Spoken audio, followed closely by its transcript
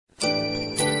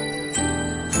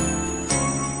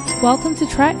Welcome to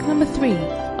track number 3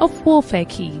 of Warfare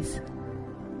Keys.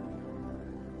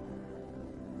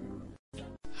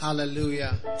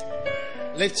 Hallelujah.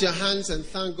 Lift your hands and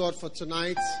thank God for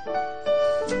tonight.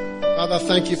 Father,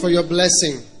 thank you for your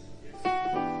blessing.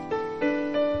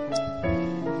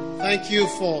 Thank you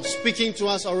for speaking to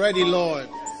us already, Lord.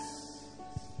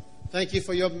 Thank you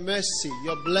for your mercy,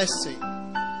 your blessing.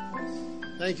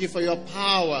 Thank you for your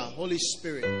power, Holy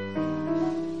Spirit.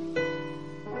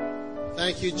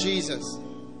 Thank you, Jesus.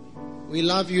 We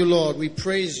love you, Lord. We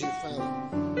praise you, Father.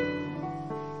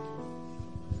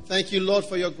 Thank you, Lord,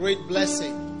 for your great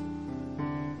blessing.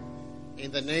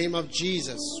 In the name of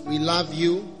Jesus, we love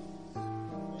you.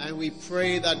 And we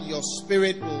pray that your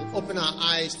Spirit will open our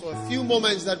eyes for a few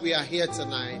moments that we are here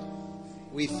tonight.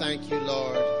 We thank you,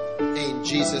 Lord. In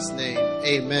Jesus' name,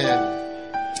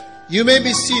 amen. You may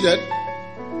be seated.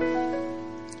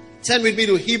 Turn with me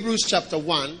to Hebrews chapter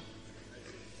 1.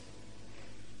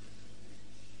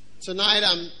 Tonight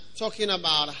I'm talking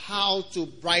about how to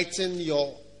brighten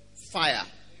your fire.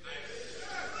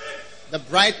 The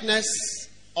brightness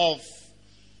of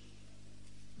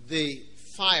the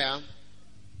fire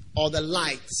or the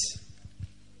light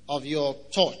of your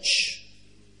torch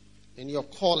in your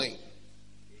calling.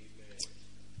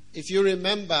 If you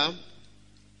remember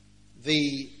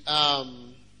those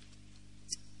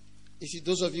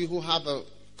of you who have a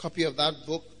copy of that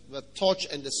book, The Torch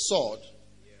and the Sword,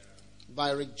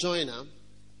 by Rick Joyner,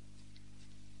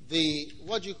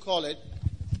 what do you call it?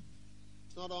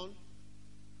 It's not on?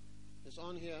 It's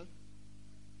on here.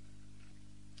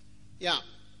 Yeah,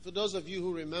 for those of you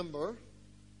who remember,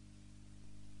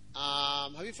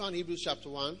 have you found Hebrews chapter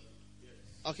 1? Yes.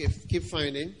 Okay, keep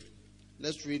finding.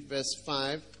 Let's read verse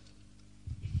 5.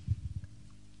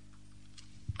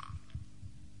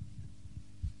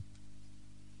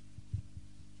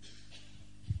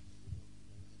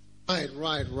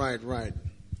 Right.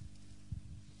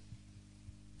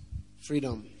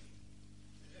 Freedom.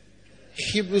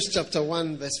 Hebrews chapter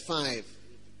 1 verse 5.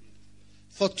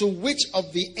 For to which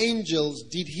of the angels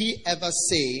did he ever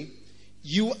say,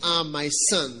 "You are my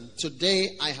son,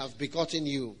 today I have begotten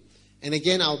you. And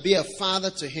again I'll be a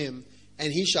father to him,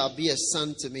 and he shall be a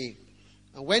son to me."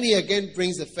 And when he again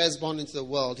brings the firstborn into the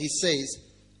world, he says,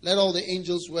 "Let all the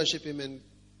angels worship him, and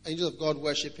angels of God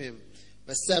worship him."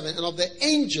 Verse 7, and of the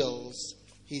angels,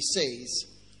 he says,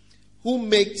 "Who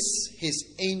makes his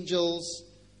angels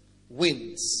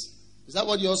winds?" Is that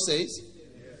what yours says?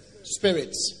 Yes.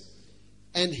 Spirits.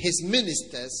 And his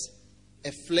ministers,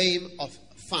 a flame of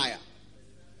fire.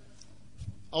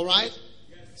 All right?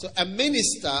 Yes. So a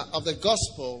minister of the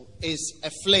gospel is a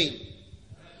flame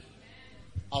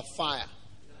of fire.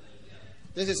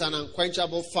 This is an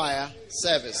unquenchable fire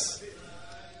service.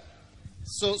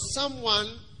 So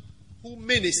someone who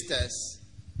ministers,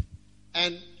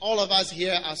 and all of us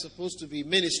here are supposed to be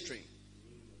ministering.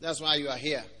 That's why you are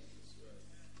here.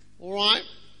 All right?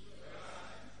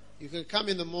 You can come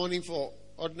in the morning for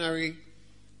ordinary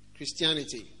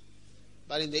Christianity,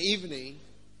 but in the evening,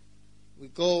 we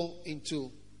go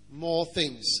into more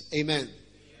things. Amen.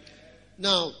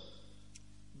 Now,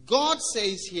 God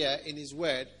says here in His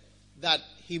Word that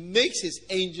He makes His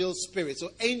angels spirits.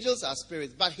 So angels are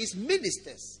spirits, but His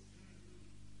ministers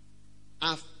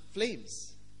are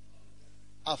flames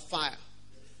of fire.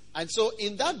 And so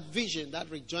in that vision that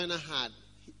Rick Joyner had,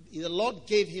 the Lord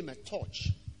gave him a torch.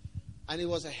 And it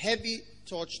was a heavy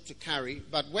torch to carry,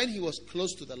 but when he was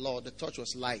close to the Lord, the torch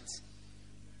was light.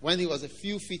 When he was a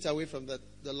few feet away from the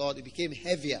Lord, it became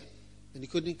heavier and he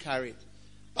couldn't carry it.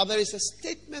 But there is a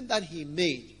statement that he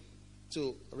made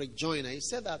to Rick Joyner. He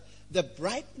said that the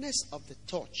brightness of the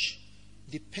torch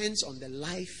depends on the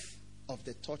life of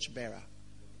the torch bearer.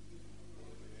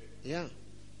 Yeah.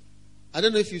 I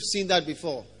don't know if you've seen that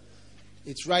before.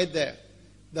 It's right there.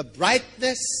 The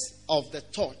brightness of the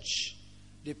torch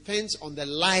depends on the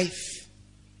life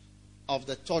of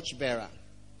the torch bearer.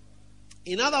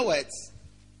 In other words,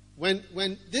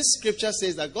 when this scripture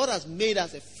says that God has made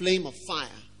us a flame of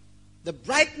fire, the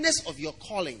brightness of your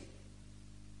calling,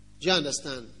 do you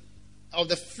understand? Of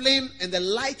the flame and the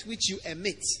light which you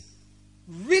emit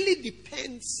really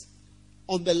depends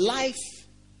on the life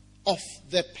of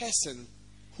the person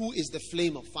who is the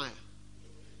flame of fire.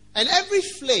 And every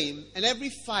flame and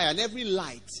every fire and every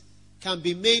light can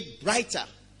be made brighter.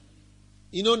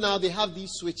 You know, now they have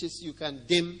these switches you can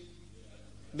dim,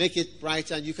 make it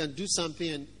brighter, and you can do something.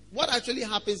 And what actually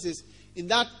happens is, in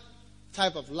that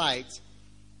type of light,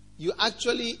 you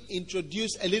actually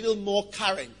introduce a little more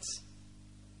current,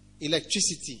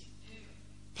 electricity,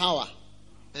 power,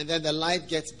 and then the light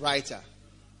gets brighter.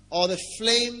 Or the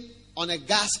flame on a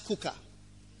gas cooker.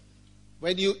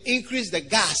 When you increase the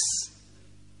gas,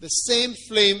 the same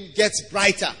flame gets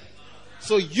brighter.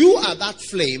 So you are that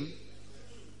flame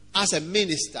as a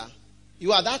minister.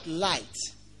 You are that light.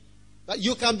 But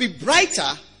you can be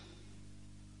brighter,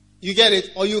 you get it,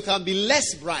 or you can be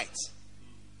less bright.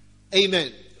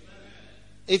 Amen.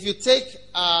 If you take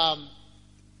a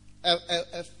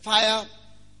fire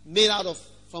made out of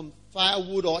from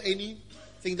firewood or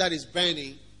anything that is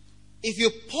burning, if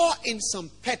you pour in some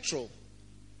petrol,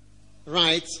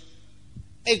 right,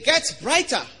 it gets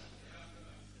brighter.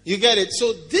 You get it?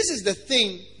 So this is the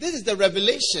thing, this is the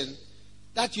revelation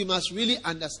that you must really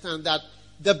understand, that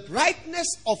the brightness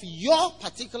of your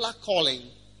particular calling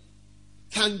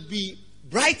can be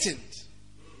brightened.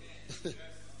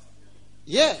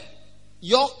 Yeah.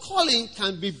 Your calling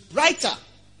can be brighter.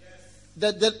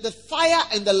 The fire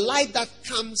and the light that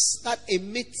comes, that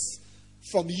emits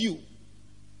from you,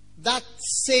 that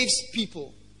saves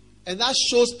people and that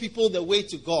shows people the way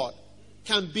to God,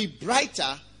 can be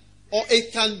brighter or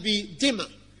it can be dimmer.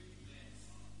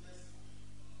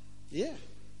 Yeah.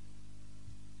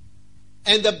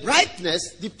 And the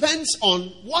brightness depends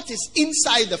on what is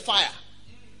inside the fire.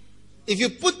 If you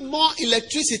put more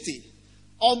electricity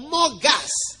or more gas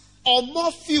or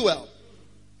more fuel,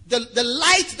 the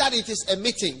light that it is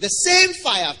emitting, the same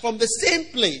fire from the same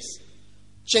place,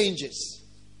 changes.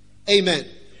 Amen.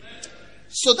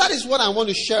 So that is what I want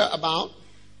to share about.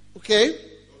 Okay?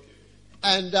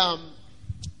 And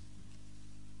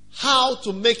how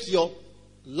to make your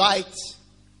light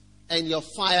and your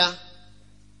fire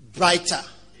brighter.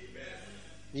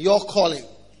 Your calling.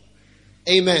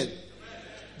 Amen.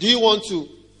 Do you want to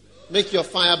make your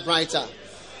fire brighter?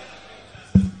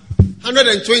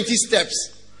 120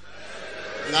 steps.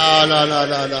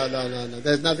 No.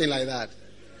 There's nothing like that.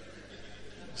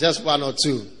 Just 1 or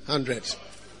 2, 100.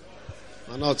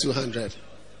 1 or 200.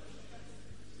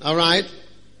 All right.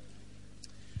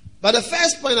 But the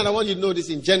first point that I want you to notice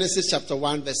in Genesis chapter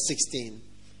 1 verse 16.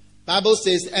 Bible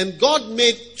says, and God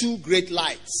made 2 great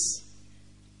lights.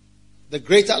 The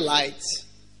greater light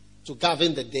to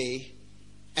govern the day,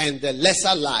 and the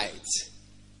lesser light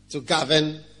to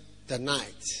govern the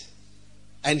night.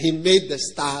 And he made the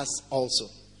stars also.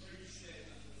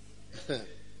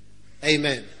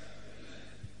 Amen.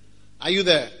 Are you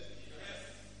there?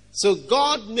 So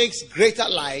God makes greater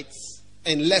lights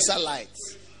and lesser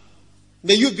lights.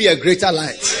 May you be a greater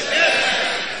light.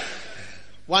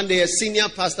 One day a senior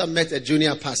pastor met a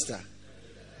junior pastor.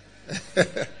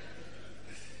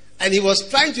 And he was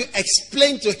trying to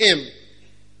explain to him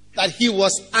that he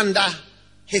was under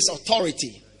his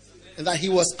authority and that he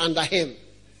was under him.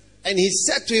 And he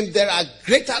said to him, there are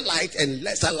greater light and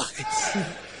lesser light.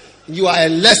 You are a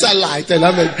lesser light and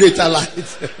I'm a greater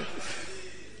light.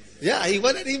 Yeah, he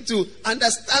wanted him to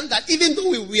understand that even though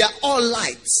we are all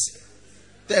lights,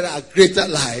 there are greater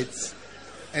lights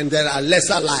and there are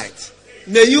lesser lights.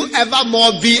 May you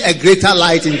evermore be a greater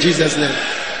light in Jesus' name.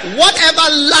 Whatever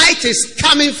light is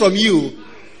coming from you,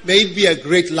 may it be a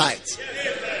great light.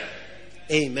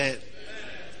 Amen.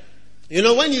 You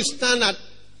know, when you stand at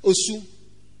Osu,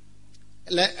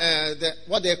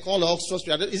 what they call Oxford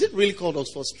Street, is it really called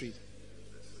Oxford Street?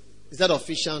 Is that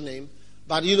official name?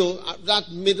 But you know,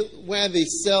 that middle where they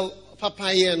sell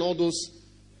papaya and all those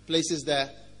places there,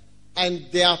 and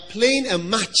they are playing a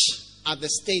match at the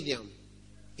stadium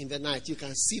in the night, you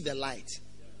can see the light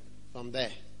from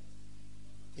there.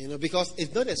 You know, because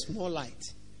it's not a small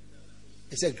light,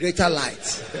 it's a greater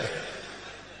light.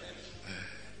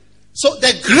 So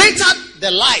the greater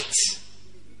the light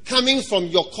coming from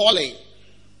your calling,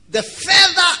 the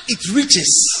further it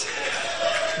reaches,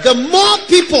 the more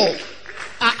people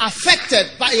are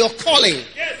affected by your calling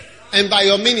and by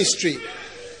your ministry.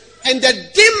 And the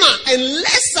dimmer and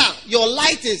lesser your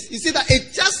light is, you see that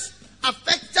it just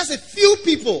affects just a few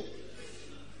people,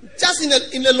 just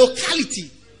in a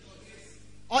locality,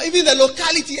 or even the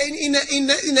locality in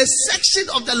a section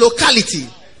of the locality,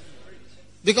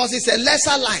 because it's a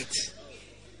lesser light.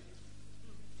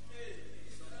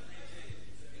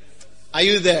 Are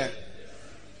you there?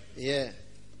 Yeah.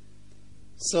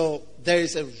 So there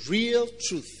is a real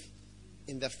truth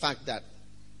in the fact that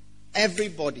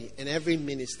everybody and every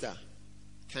minister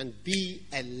can be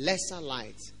a lesser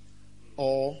light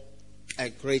or a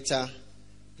greater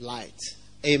light.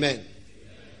 Amen.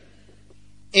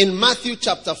 In Matthew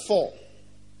chapter 4,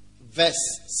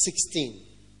 verse 16,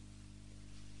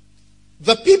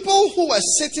 the people who were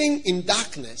sitting in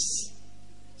darkness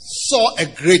saw a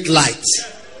great light.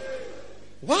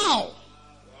 Wow.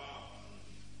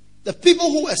 The people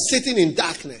who were sitting in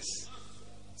darkness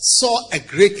saw a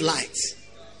great light.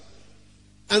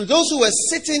 And those who were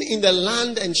sitting in the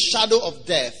land and shadow of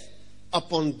death,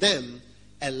 upon them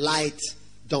a light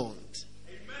dawned.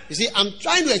 You see, I'm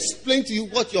trying to explain to you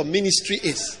what your ministry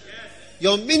is.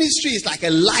 Your ministry is like a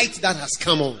light that has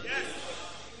come on.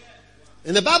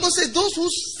 And the Bible says those who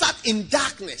sat in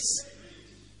darkness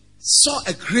saw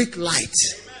a great light.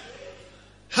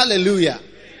 Hallelujah.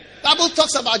 The Bible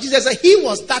talks about Jesus. He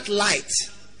was that light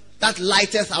that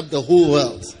lighteth up the whole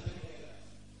world.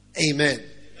 Amen.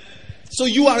 So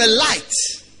you are a light.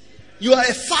 You are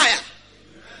a fire.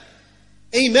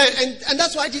 Amen. And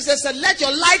that's why Jesus said, let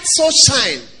your light so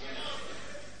shine.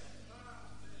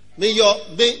 May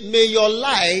your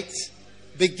light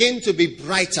begin to be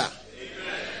brighter.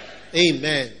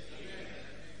 Amen.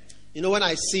 You know, when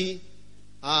I see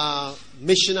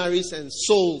missionaries and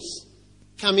souls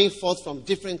coming forth from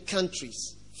different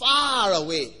countries, far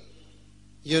away,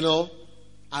 you know,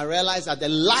 I realize that the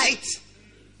light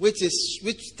which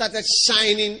started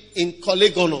shining in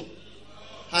Colegono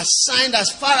has shined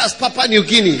as far as Papua New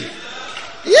Guinea.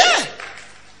 Yeah.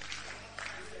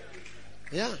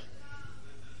 Yeah.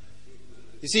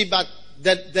 You see, but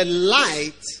the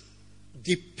light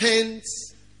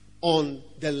depends on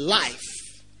the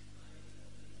life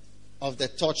of the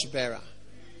torchbearer.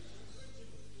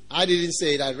 I didn't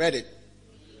say it, I read it.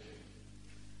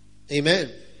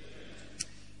 Amen.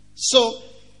 So,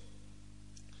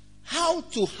 how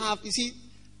to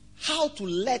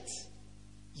let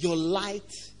your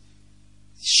light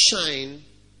shine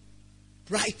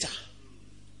brighter.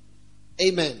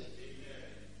 Amen.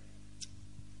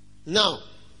 Now,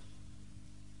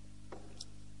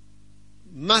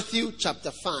 Matthew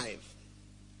chapter 5.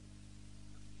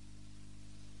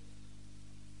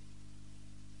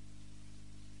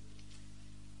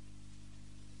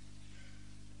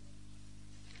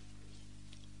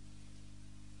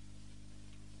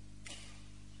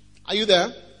 Are you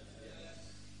there?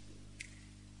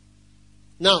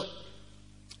 Now,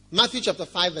 Matthew chapter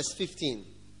 5 verse 15.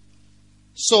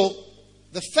 So,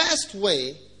 the first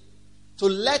way to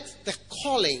let the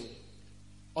calling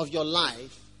of your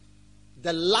life,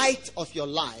 the light of your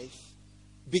life,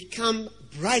 become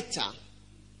brighter,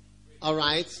 all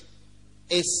right,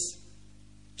 is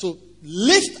to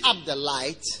lift up the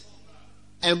light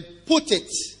and put it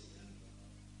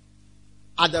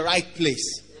at the right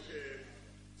place.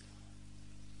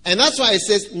 And that's why it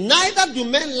says, neither do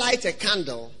men light a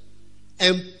candle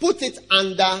and put it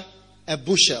under a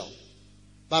bushel,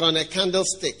 but on a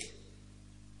candlestick,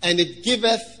 and it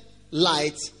giveth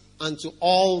light unto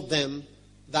all them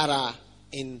that are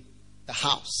in the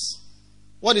house.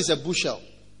 What is a bushel?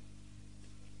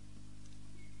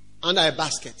 Under a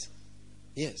basket.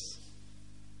 Yes.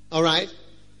 All right.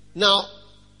 Now,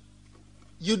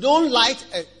 you don't light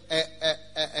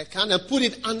a candle and put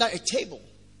it under a table.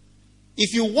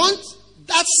 If you want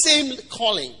that same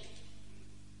calling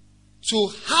to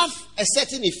have a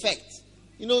certain effect,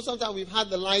 you know, sometimes we've had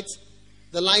the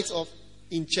lights of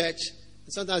in church.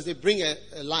 Sometimes they bring a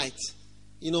light.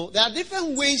 You know, there are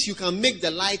different ways you can make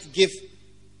the light give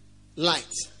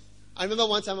light. I remember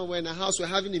one time we were in a house, we were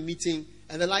having a meeting,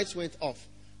 and the lights went off.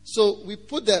 So we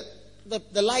put the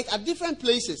light at different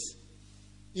places,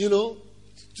 you know,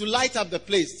 to light up the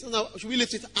place. So now, should we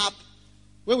lift it up?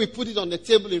 When we put it on the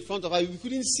table in front of us, we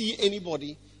couldn't see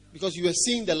anybody because you were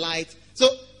seeing the light. So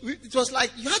it was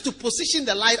like you had to position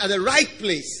the light at the right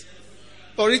place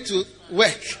for it to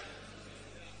work.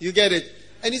 You get it?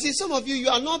 And you see, some of you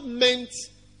are not meant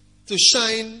to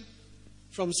shine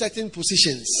from certain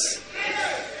positions.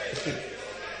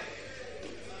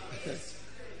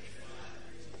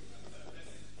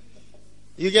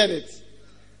 You get it?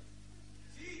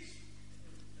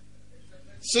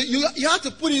 So you have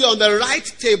to put it on the right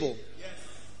table.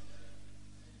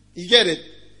 You get it?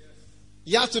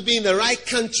 You have to be in the right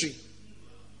country.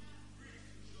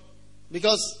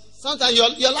 Because sometimes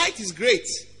your light is great,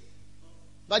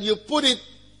 but you put it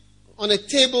on a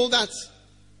table that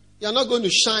you're not going to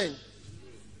shine.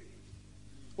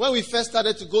 When we first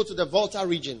started to go to the Volta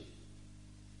region,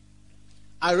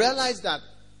 I realized that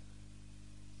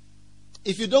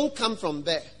if you don't come from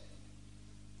there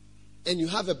and you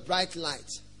have a bright light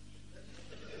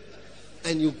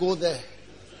and you go there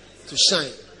to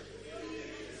shine,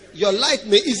 your light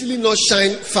may easily not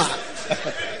shine far.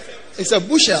 It's a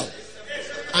bushel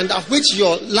under which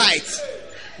your light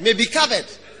may be covered.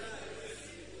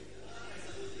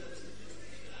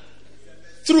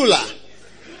 Trula.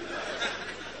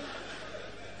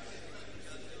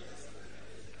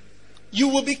 You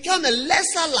will become a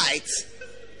lesser light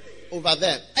over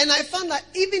there. And I found that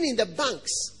even in the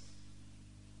banks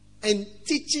and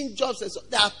teaching jobs, and so,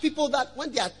 there are people that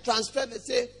when they are transferred, they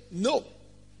say, no,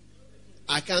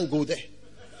 I can't go there.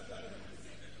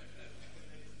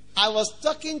 I was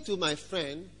talking to my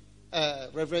friend,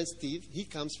 Reverend Steve. He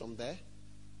comes from there.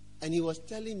 And he was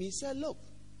telling me, he said, look,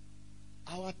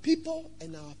 our people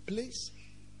and our place,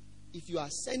 if you are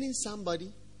sending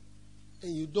somebody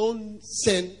and you don't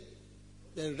send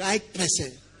the right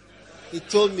person, he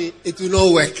told me it will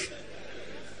not work.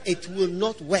 It will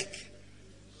not work.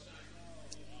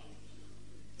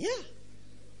 Yeah.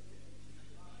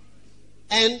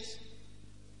 And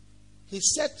he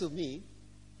said to me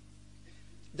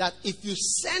that if you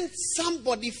send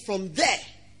somebody from there,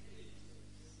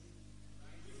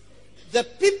 the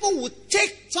people would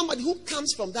take somebody who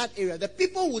comes from that area, the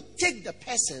people would take the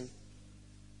person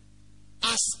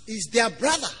as is their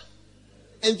brother.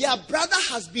 And their brother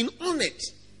has been honored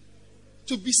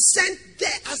to be sent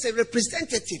there as a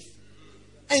representative.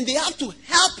 And they have to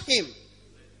help him.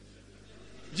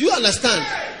 Do you understand?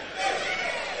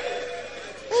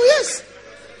 Oh, yes.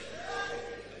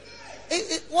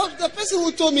 What the person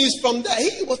who told me is from there.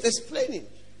 He was explaining.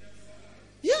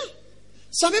 Yeah.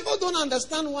 Some people don't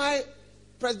understand why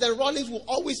President Rawlings will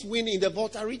always win in the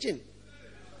Volta region.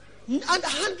 And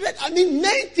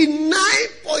 99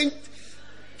 point.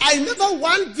 I remember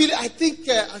one village, I think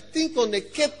on the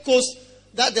Cape Coast,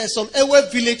 that there's some Ewe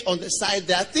village on the side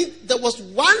there. I think there was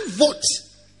one vote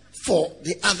for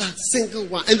the other single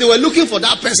one. And they were looking for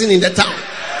that person in the town.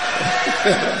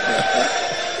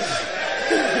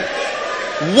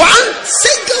 One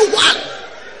single one.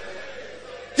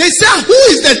 They said, who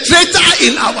is the traitor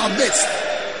in our midst?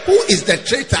 Who is the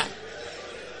traitor?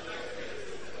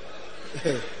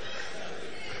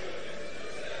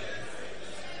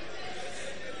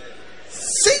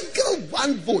 Single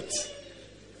one vote.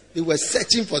 They were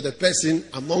searching for the person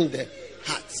among the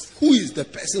hearts. Who is the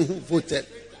person who voted?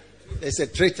 There's a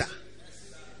traitor.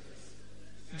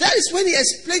 That is when he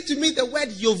explained to me the word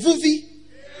Yovuvi.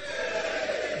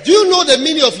 Do you know the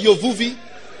meaning of Yovuvi?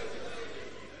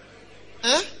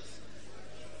 Huh?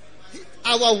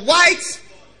 Our white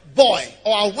boy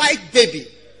or our white baby.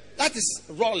 That is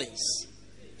Rawlings.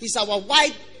 He's our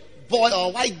white boy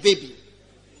or white baby.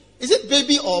 Is it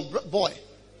baby or boy?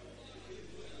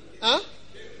 Huh?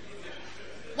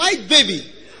 White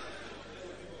baby.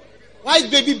 White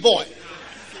baby boy.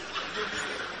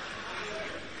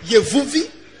 Yevuvi.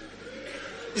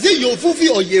 Is it Yovuvi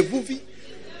or Yevuvi?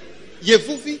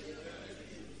 Yevuvi.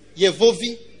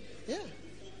 Yevovi. Yeah.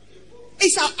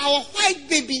 It's our white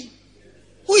baby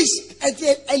who is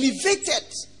elevated.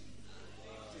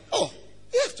 Oh,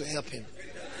 you have to help him.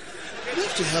 You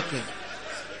have to help him.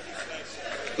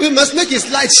 We must make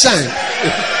his light shine.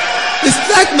 His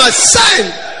light must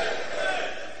shine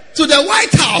to the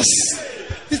White House.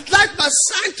 His light must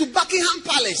shine to Buckingham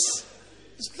Palace.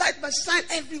 His light must shine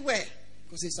everywhere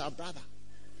because he's our brother.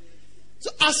 So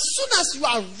as soon as you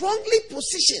are wrongly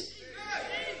positioned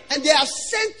and they have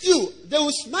sent you, they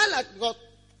will smile at God.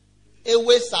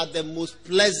 Ewes are the most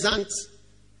pleasant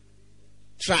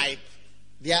tribe.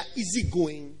 They are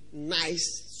easygoing,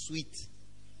 nice, sweet.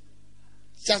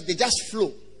 They just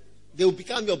flow. They will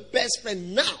become your best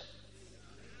friend now.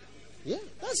 Yeah,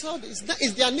 that's how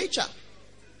it's their nature.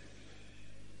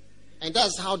 And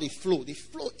that's how they flow. They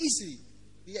flow easily.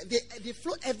 They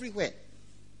flow everywhere.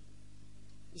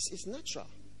 It's natural.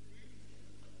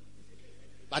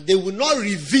 But they will not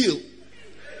reveal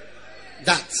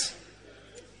that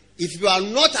if you are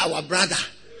not our brother,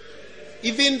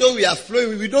 even though we are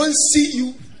flowing, we don't see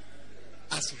you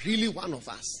as really one of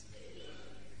us.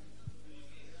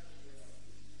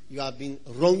 You have been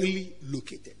wrongly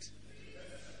located.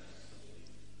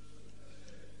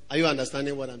 Are you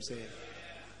understanding what I'm saying?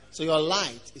 So your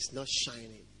light is not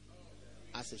shining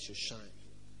as it should shine.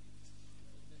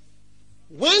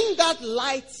 When that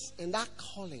light and that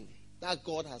calling that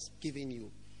God has given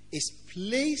you is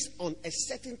placed on a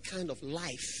certain kind of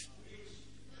life,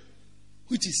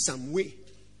 which is some way,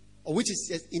 or which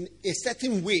is in a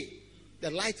certain way, the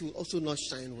light will also not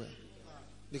shine well.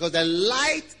 Because the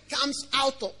light comes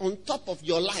out on top of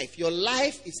your life. Your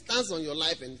life, it stands on your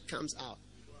life and it comes out.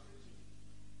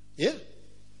 Yeah.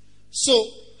 So,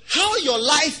 how your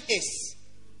life is,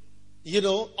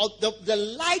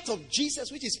 the light of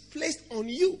Jesus which is placed on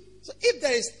you. So, if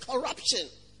there is corruption,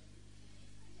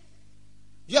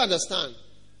 do you understand?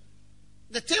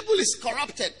 The table is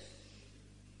corrupted.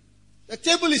 The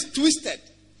table is twisted.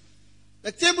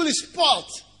 The table is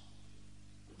spoiled.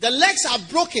 The legs are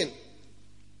broken.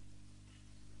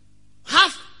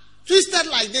 Half twisted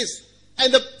like this.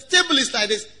 And the table is like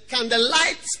this. Can the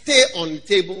light stay on the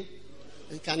table?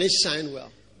 And can it shine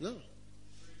well? No.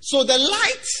 So the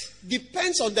light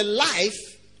depends on the life.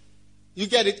 You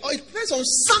get it? Or it depends on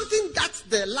something that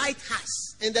the light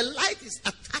has. And the light is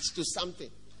attached to something.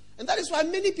 And that is why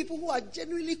many people who are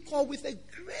genuinely called with a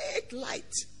great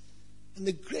light and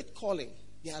a great calling,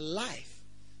 their life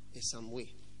is some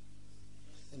way.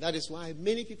 And that is why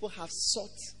many people have sought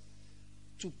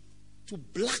to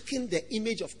blacken the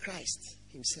image of Christ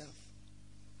himself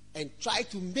and try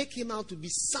to make him out to be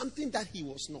something that he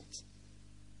was not.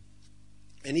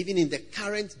 And even in the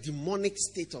current demonic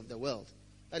state of the world,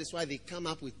 that is why they come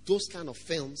up with those kind of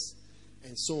films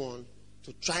and so on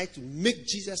to try to make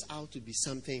Jesus out to be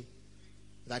something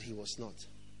that he was not.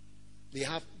 They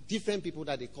have different people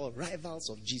that they call rivals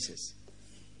of Jesus.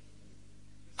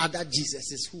 Other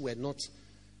Jesuses who were not,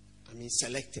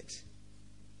 selected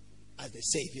as the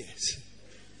saviors.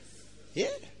 Yeah.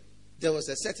 There was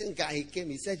a certain guy, he came,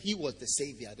 he said he was the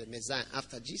savior, the Messiah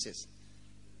after Jesus.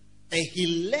 And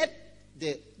he led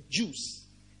the Jews.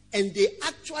 And they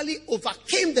actually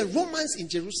overcame the Romans in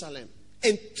Jerusalem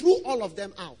and threw all of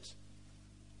them out.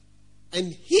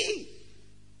 And he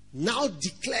now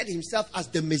declared himself as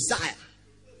the Messiah.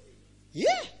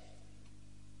 Yeah.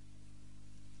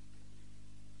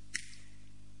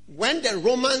 When the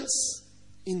Romans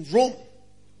in Rome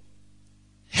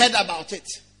heard about it,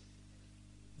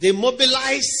 they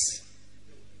mobilized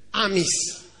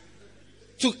armies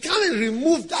to come and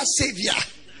remove that savior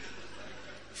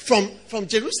from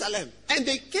Jerusalem. And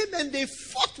they came and they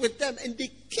fought with them and they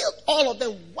killed all of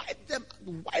them,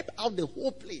 wiped out the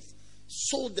whole place,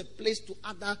 sold the place to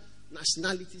other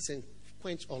nationalities and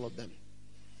quenched all of them.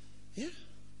 Yeah.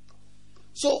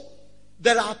 So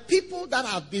there are people that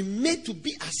have been made to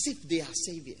be as if they are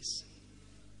saviors.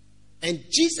 And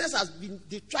Jesus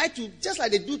they try to, just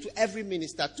like they do to every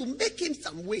minister, to make him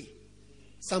some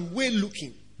way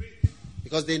looking.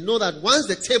 Because they know that once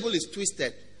the table is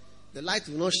twisted, the light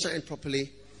will not shine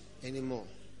properly anymore.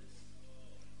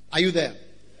 Are you there?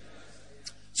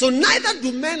 So neither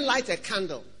do men light a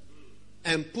candle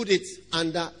and put it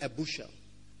under a bushel.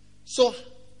 So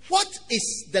what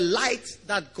is the light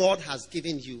that God has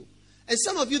given you? And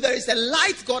some of you, there is a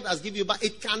light God has given you, but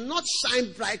it cannot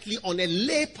shine brightly on a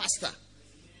lay pastor,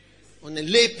 on a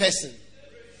lay person.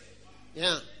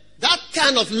 Yeah. That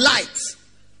kind of light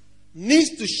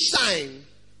needs to shine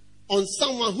on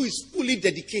someone who is fully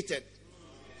dedicated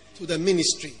to the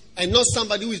ministry and not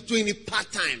somebody who is doing it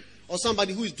part-time or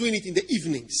somebody who is doing it in the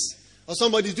evenings or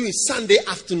somebody who is doing it Sunday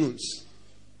afternoons.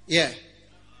 Yeah.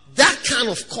 That kind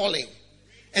of calling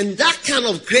and that kind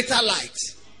of greater light.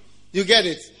 You get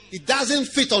it? It doesn't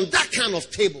fit on that kind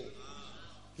of table.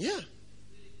 Yeah.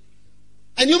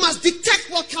 And you must detect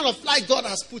what kind of light God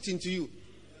has put into you.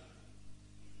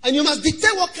 And you must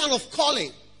detect what kind of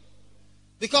calling.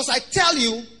 Because I tell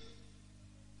you,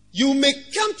 you may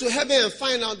come to heaven and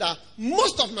find out that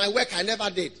most of my work I never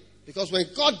did. Because when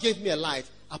God gave me a light,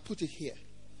 I put it here.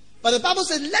 But the Bible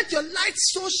says, let your light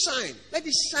so shine. Let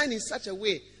it shine in such a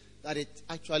way that it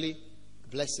actually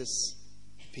blesses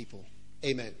people.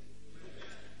 Amen.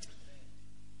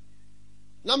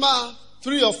 Number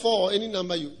 3 or 4, any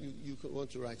number you want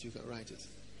to write, you can write it.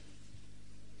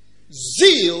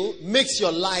 Zeal makes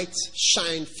your light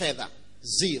shine further.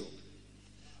 Zeal.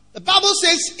 The Bible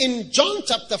says in John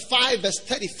chapter 5 verse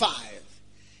 35,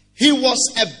 he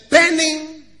was a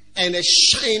burning and a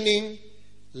shining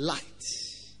light.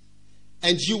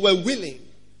 And you were willing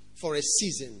for a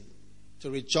season to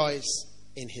rejoice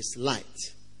in his light.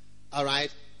 All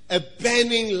right? A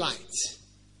burning light.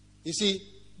 You see,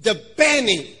 the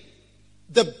burning.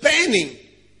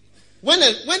 When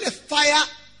a fire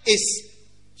is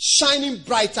shining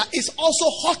brighter, it's also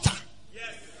hotter.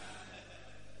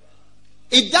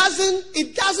 It doesn't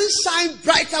shine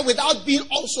brighter without being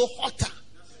also hotter.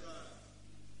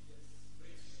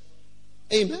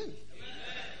 Amen.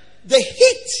 The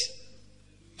heat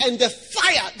and the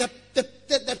fire, the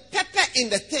pepper in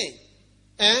the thing,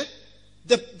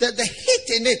 the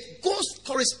heat in it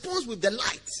corresponds with the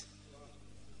light.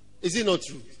 Is it not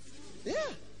true? Yeah.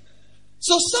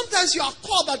 So sometimes you are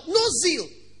called but no zeal.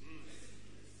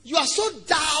 You are so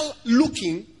dull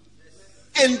looking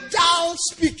and dull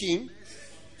speaking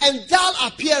and dull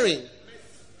appearing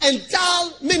and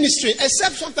dull ministry,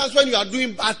 except sometimes when you are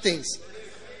doing bad things.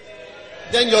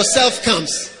 Then yourself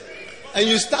comes and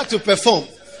you start to perform.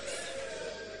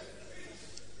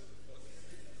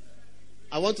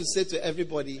 I want to say to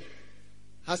everybody,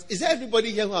 is there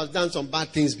everybody here who has done some bad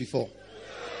things before?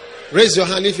 Raise your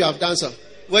hand if you have done so.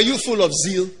 Were you full of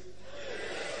zeal?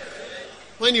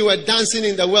 When you were dancing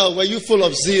in the world, were you full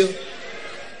of zeal?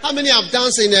 How many have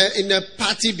danced in a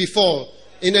party before?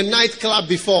 In a nightclub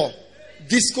before?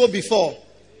 Disco before?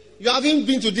 You haven't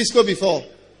been to disco before?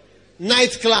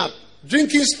 Nightclub?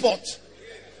 Drinking spot?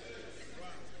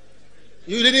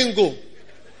 You didn't go?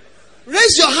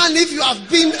 Raise your hand if you have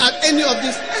been at any of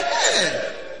these.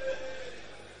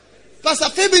 Pastor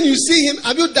Fabian, you see him.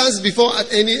 Have you danced before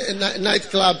at any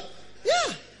nightclub?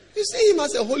 Yeah. You see him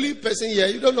as a holy person here.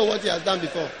 You don't know what he has done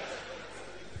before.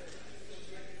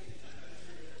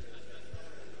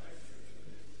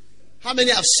 How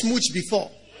many have smooched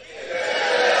before?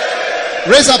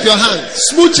 Raise up your hand.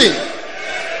 Smooching.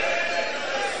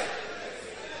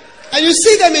 And you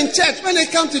see them in church. When they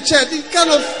come to church, it's kind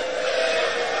of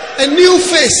a new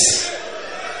face.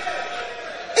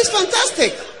 It's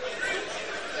fantastic.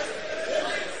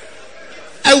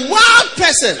 A wild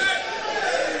person.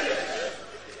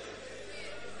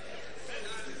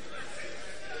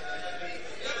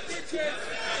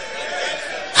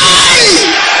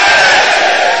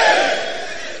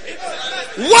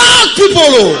 Wild people,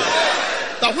 oh.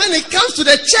 But when it comes to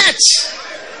the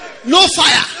church, no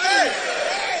fire.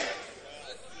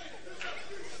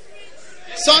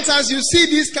 Sometimes you see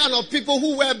these kind of people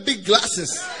who wear big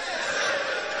glasses.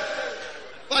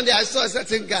 One day I saw a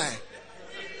certain guy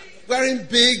wearing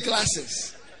big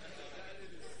glasses,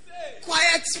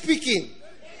 quiet speaking,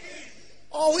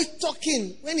 always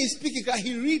talking. When he's speaking,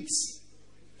 he reads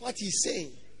what he's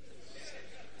saying.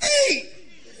 Hey!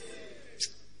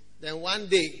 Then one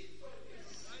day,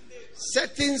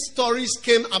 certain stories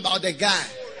came about the guy.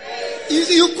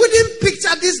 You couldn't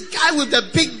picture this guy with the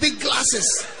big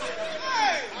glasses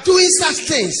doing such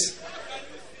things.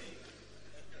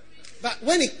 But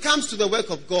when it comes to the work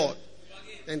of God,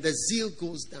 then the zeal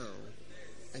goes down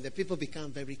and the people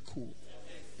become very cool.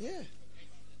 Yeah.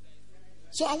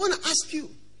 So I want to ask you,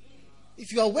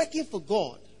 if you are working for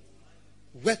God,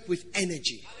 work with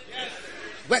energy,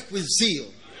 work with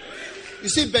zeal. You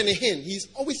see Benny Hinn, he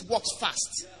always walks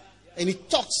fast and he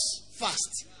talks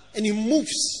fast and he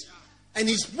moves and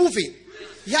he's moving.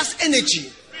 He has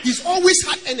energy. He's always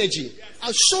had energy.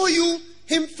 I'll show you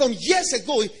him from years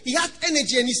ago. He had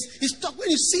energy and he's talk. When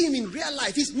you see him in real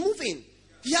life, he's moving.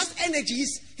 He has energy.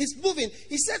 He's moving.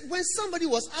 He said when somebody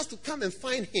was asked to come and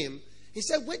find him, he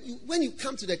said when you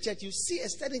come to the church, you see a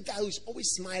certain guy who's always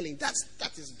smiling. That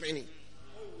is Benny.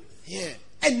 Yeah,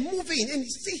 and moving, and you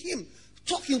see him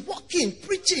talking, walking,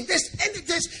 preaching. There's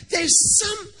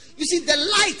some. You see the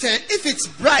light. If it's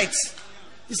bright,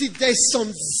 you see there's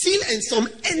some zeal and some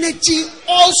energy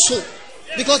also.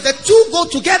 Because the two go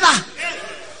together.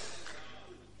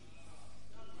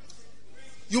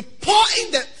 You pour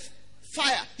in the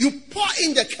fire, you pour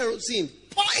in the kerosene,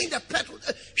 pour in the petrol,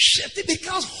 it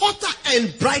becomes hotter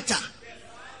and brighter.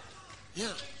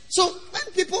 Yeah. So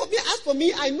when people ask for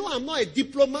me, I know I'm not a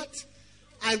diplomat.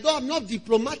 I'm not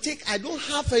diplomatic. I don't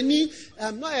have any.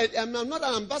 I'm not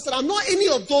an ambassador. I'm not any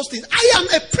of those things. I am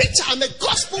a preacher. I'm a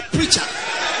gospel preacher.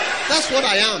 That's what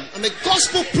I am. I'm a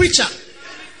gospel preacher.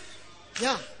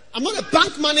 Yeah, I'm not a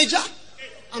bank manager.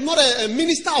 I'm not a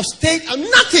minister of state. I'm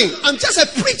nothing. I'm just a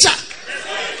preacher.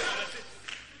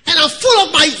 And I'm full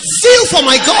of my zeal for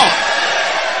my God.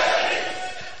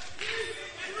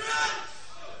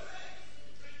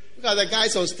 Look at the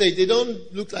guys on stage. They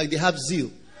don't look like they have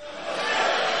zeal.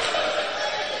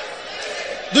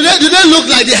 Do they look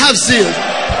like they have zeal?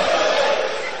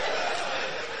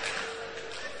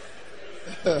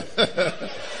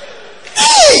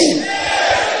 Hey!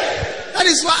 That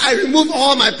is why I remove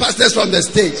all my pastors from the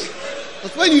stage.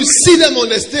 But when you see them on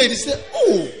the stage, you say,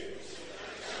 oh.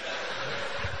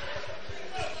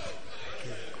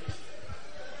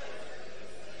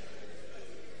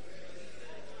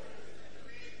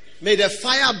 May the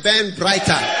fire burn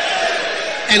brighter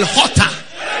and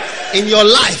hotter in your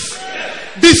life.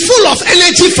 Be full of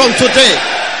energy from today.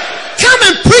 Come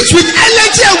and preach with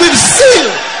energy and with zeal.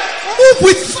 Move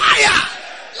with fire.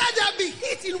 Let there be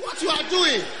heat in what you are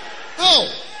doing. Oh,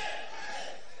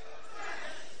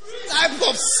 type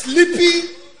of sleepy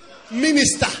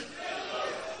minister.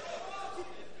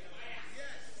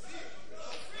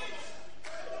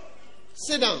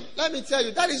 Sit down. Let me tell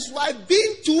you, that is why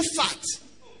being too fat.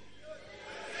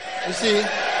 You see,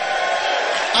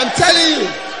 I'm telling you,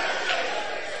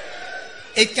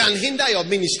 it can hinder your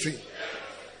ministry.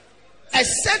 A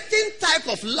certain type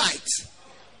of light,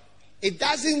 it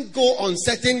doesn't go on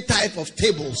certain type of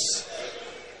tables.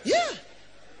 Yeah.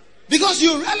 Because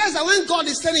you realize that when God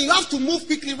is telling you, you have to move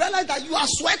quickly. Realize that you are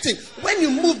sweating. When you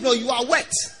move, no, you are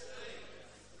wet.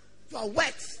 You are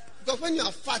wet. Because when you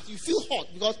are fat, you feel hot.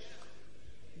 Because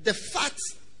the fat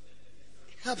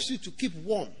helps you to keep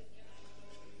warm.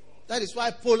 That is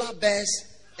why polar bears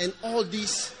and all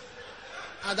these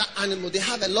other animals, they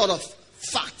have a lot of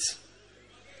fat.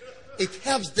 It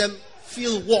helps them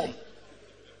feel warm.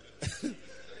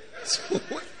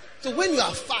 So when you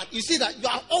are fat, you see that you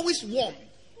are always warm.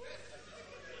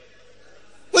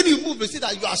 When you move, you see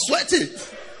that you are sweating.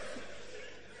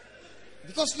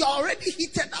 Because you are already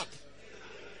heated up.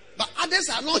 But others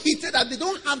are not heated up. They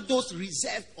don't have those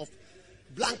reserve of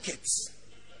blankets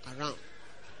around.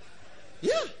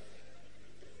 Yeah.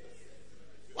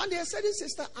 One day a certain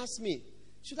sister asked me,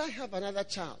 should I have another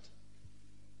child?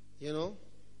 You know,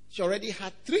 she already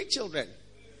had 3 children.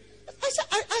 I said,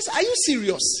 are you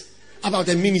serious about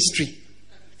the ministry?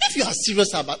 If you are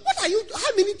serious about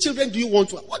how many children do you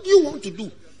want to have? What do you want to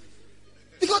do?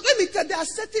 Because let me tell you, there are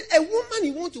certain, a woman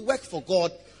you want to work for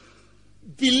God,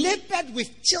 belabored with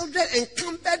children,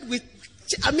 encumbered with,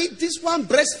 this one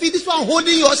breastfeed, this one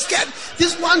holding your skirt,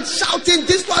 this one shouting,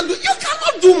 this one, you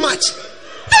cannot do much.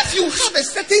 If you have a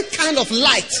certain kind of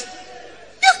light,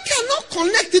 you cannot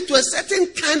connect it to a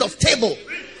certain kind of table.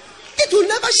 It will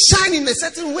never shine in a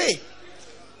certain way.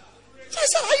 So I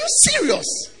said, are you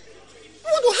serious? You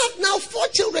want to have now 4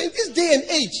 children in this day and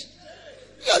age?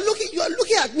 You are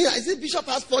looking at me. I say, Bishop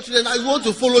has 4 children. I want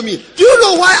to follow me. Do you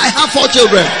know why I have 4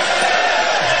 children?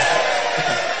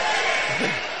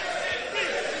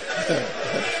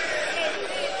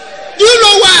 Do you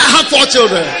know why I have 4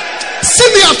 children?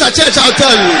 See me after church, I'll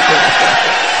tell you.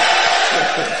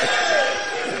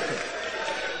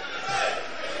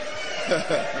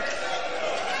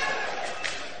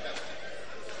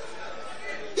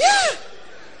 Yeah.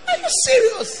 Are you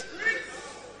serious?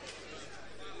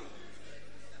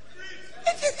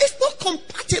 It's not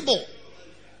compatible.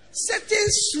 Certain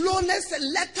slowness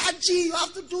and lethargy. You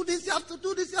have to do this, you have to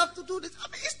do this, you have to do this.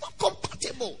 It's not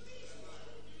compatible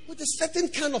with a certain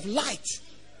kind of light.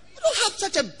 You don't have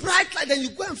such a bright light, and you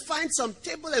go and find some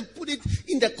table and put it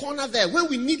in the corner there when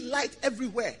we need light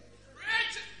everywhere.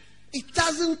 It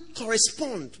doesn't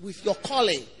correspond with your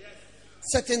calling.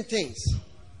 Certain things.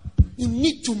 You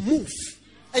need to move.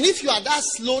 And if you are that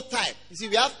slow type, you see,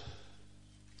 we have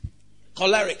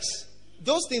cholerics.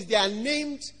 Those things, they are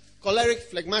named choleric,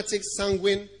 phlegmatic,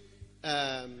 sanguine,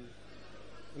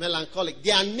 melancholic. They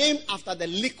are named after the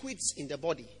liquids in the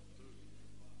body.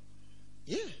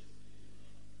 Yeah.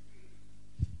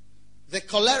 The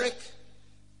choleric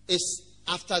is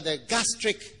after the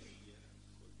gastric,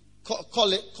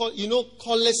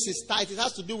 cholecystitis. It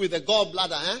has to do with the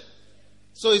gallbladder.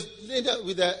 So it's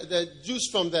with the juice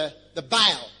from the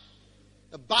bile.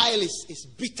 The bile is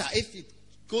bitter. If it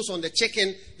goes on the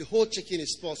chicken, the whole chicken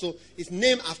is spoiled. So it's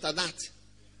named after that.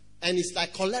 And it's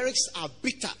like cholerics are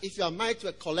bitter. If you are married to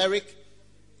a choleric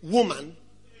woman,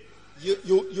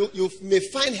 you may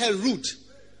find her rude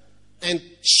and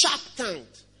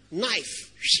sharp-tongued,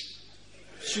 knife.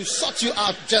 She'll sort you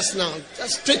out just now,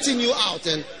 just straighten you out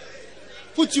and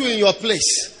put you in your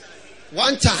place.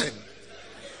 One time.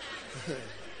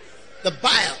 The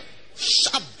bile,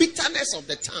 sharp bitterness of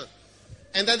the tongue.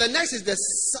 And then the next is the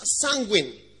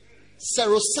sanguine,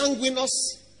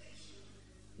 serosanguinous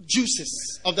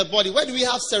juices of the body. Where do we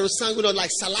have serosanguinous? Like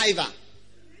saliva.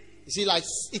 You see, like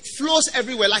it flows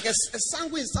everywhere. Like a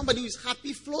sanguine is somebody who is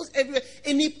happy, flows everywhere.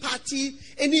 Any party,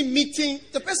 any meeting,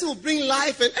 the person will bring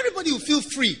life and everybody will feel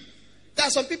free. There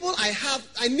are some people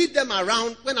I need them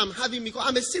around when I'm having, because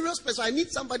I'm a serious person. I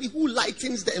need somebody who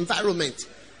lightens the environment.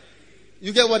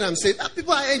 You get what I'm saying?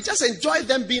 People, I just enjoy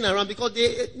them being around because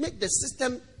they make the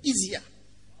system easier.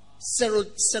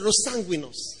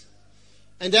 Serosanguinous.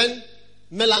 And then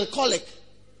melancholic.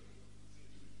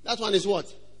 That one is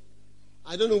what?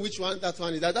 I don't know which one that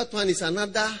one is. That one is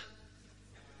another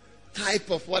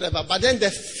type of whatever. But then the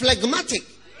phlegmatic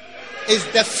is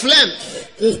the phlegm.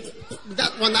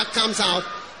 That one that comes out.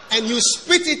 And you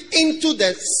spit it into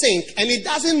the sink and it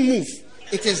doesn't move.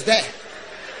 It is there.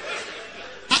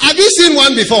 Have you seen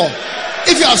one before?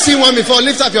 If you have seen one before,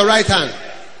 lift up your right hand.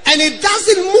 And it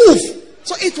doesn't move.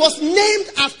 So it was named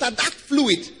after that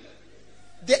fluid.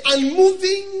 The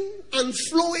unmoving,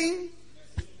 unflowing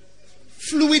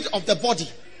fluid of the body.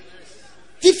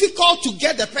 Difficult to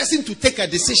get the person to take a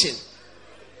decision.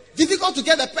 Difficult to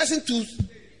get the person to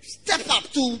step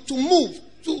up, to move,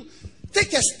 to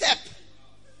take a step.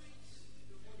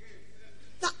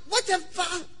 Now,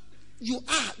 whatever you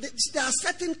are, there are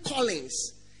certain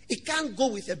callings. It can't go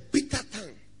with a bitter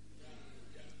tongue.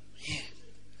 Yeah.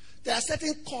 There are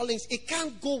certain callings. It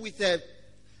can't go with a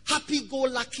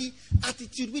happy-go-lucky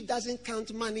attitude which doesn't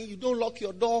count money. You don't lock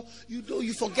your door.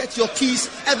 You forget your keys.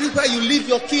 Everywhere you leave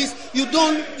your keys. You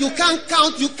can't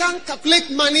count. You can't calculate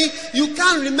money. You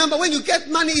can't remember. When you get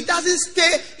money, it doesn't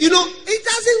stay. It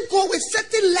doesn't go with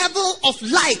certain level of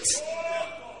light.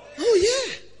 Oh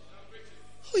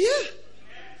yeah.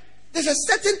 There's a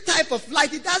certain type of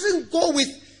light. It doesn't go with,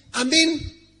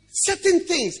 certain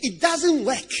things. It doesn't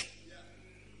work.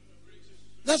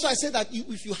 That's why I say that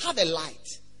if you have a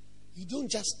light, you don't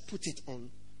just put it on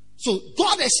So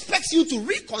God expects you to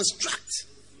reconstruct.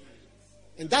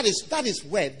 And that is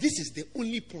where this is the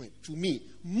only point to me.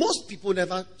 Most people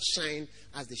never shine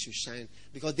as they should shine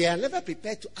because they are never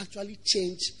prepared to actually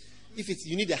change. If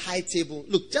you need a high table,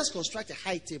 look, just construct a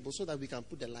high table so that we can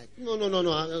put the light. No.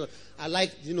 I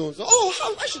like, so,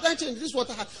 why should I change this?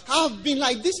 I've been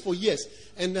like this for years.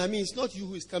 And I mean, it's not you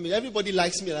who is coming. Everybody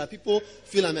likes me. People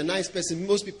feel I'm a nice person.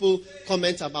 Most people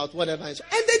comment about whatever. And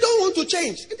they don't want to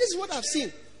change. And this is what I've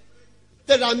seen.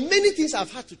 There are many things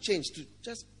I've had to change to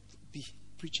just be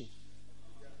preaching.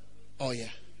 Oh, yeah.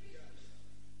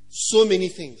 So many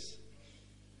things.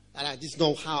 And I just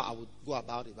know how I would go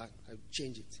about it. I would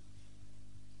change it.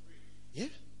 Yeah.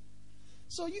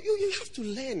 So you have to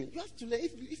learn. You have to learn.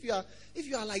 If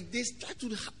you are like this, try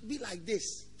to be like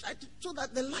this. So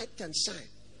that the light can shine.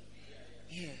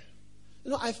 Yeah.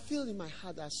 I feel in my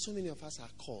heart that so many of us are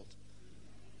called.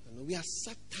 We are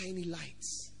such tiny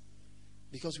lights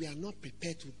because we are not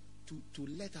prepared to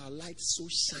let our light so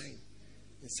shine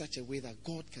in such a way that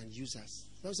God can use us.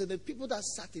 So the people that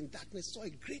sat in darkness saw a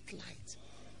great light.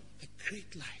 A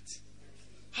great light.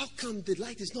 How come the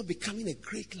light is not becoming a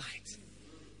great light?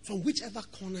 From whichever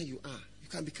corner you are, you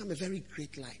can become a very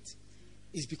great light.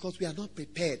 It's because we are not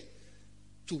prepared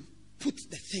to put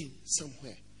the thing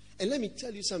somewhere. And let me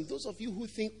tell you something. Those of you who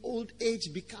think old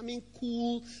age, becoming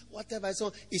cool, whatever,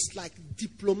 so it's like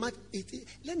diplomat.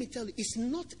 Let me tell you, it's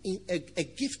not a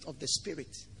gift of the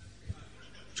Spirit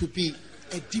to be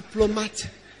a diplomat.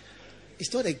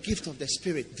 It's not a gift of the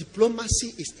Spirit. Diplomacy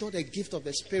is not a gift of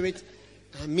the Spirit.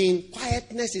 I mean,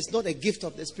 quietness is not a gift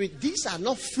of the Spirit. These are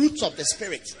not fruits of the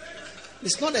Spirit.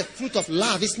 It's not a fruit of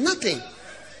love. It's nothing.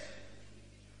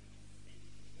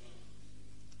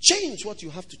 Change what you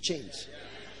have to change.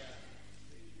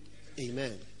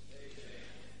 Amen.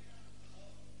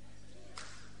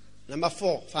 Number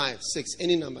 4, 5, 6,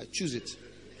 any number, choose it.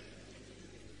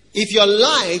 If your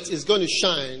light is going to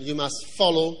shine, you must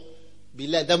be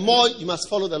led. The more you must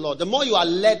follow the Lord. The more you are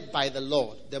led by the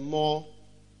Lord, the more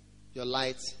your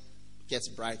light gets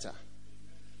brighter.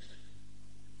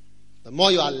 The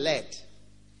more you are led,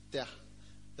 the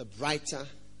brighter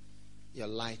your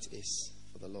light is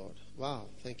for the Lord. Wow,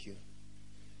 thank you.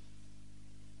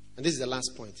 And this is the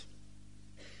last point.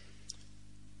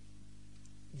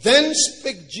 Then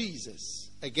spake Jesus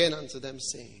again unto them,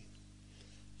 saying,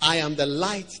 I am the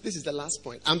light. This is the last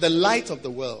point. I'm the light of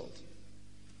the world.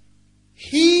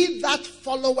 He that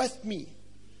followeth me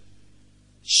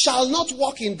shall not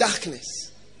walk in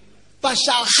darkness, but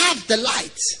shall have the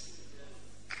light.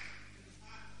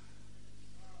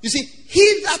 You see,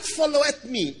 he that followeth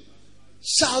me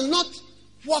shall not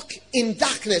walk in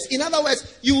darkness. In other words,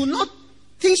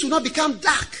 things will not become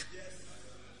dark,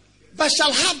 but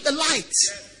shall have the light.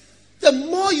 The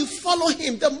more you follow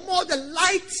him, the more the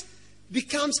light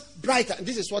becomes brighter. And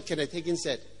this is what Kenneth Hagin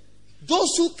said.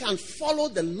 Those who can follow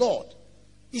the Lord,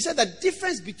 he said the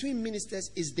difference between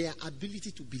ministers is their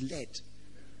ability to be led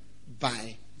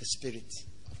by the Spirit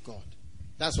of God.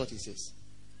 That's what he says.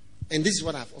 And this is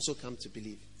what I've also come to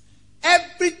believe.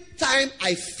 Every time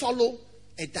I follow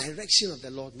a direction of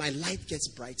the Lord, my light gets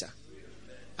brighter.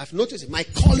 I've noticed it. My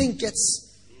calling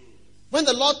gets... When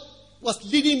the Lord was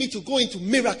leading me to go into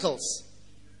miracles,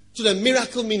 to the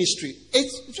miracle ministry,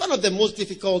 it's one of the most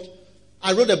difficult.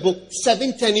 I wrote a book,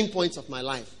 7 turning points of my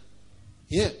life.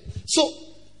 Yeah. So,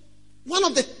 one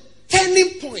of the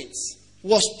turning points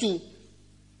was to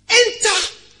enter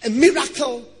a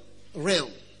miracle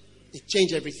realm. It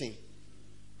changed everything.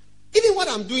 Even what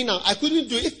I'm doing now, I couldn't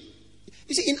do it.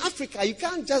 You see, in Africa, you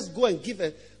can't just go and give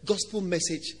a gospel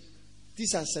message.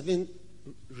 These are 7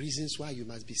 reasons why you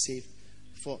must be saved.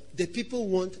 For the people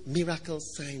want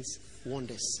miracles, signs,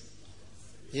 wonders.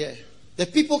 Yeah. The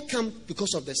people come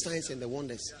because of the signs and the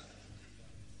wonders.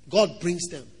 God brings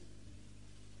them.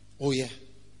 Oh, yeah.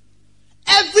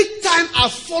 Every time I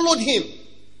followed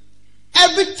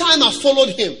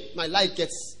him, my light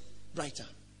gets brighter.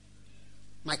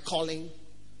 My calling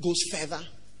goes further,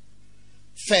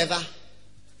 further,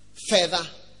 further,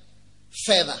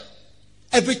 further.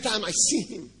 Every time I see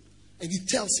him, and he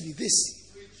tells me this.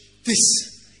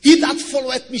 He that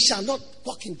followeth me shall not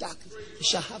walk in darkness. He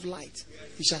shall have light.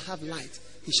 He shall have light.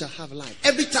 He shall have light.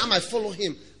 Every time I follow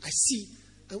him, I see.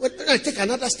 And when I take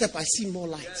another step, I see more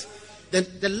light. Then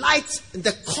the light and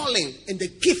the calling and the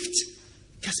gift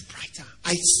gets brighter.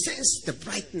 I sense the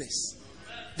brightness.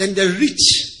 Then the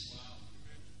reach.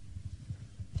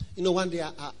 One day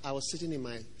I was sitting in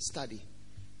my study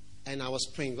and I was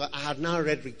praying. I had now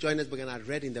read Rick Joyner's book and I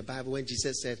read in the Bible when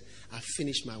Jesus said, I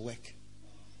finished my work.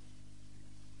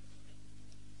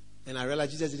 And I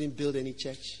realized Jesus didn't build any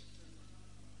church,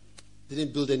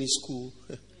 didn't build any school.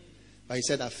 But he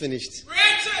said, I finished.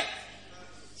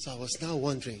 So I was now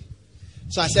wondering.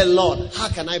 So I said, Lord, how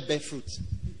can I bear fruit?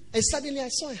 And suddenly I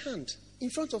saw a hand in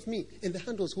front of me, and the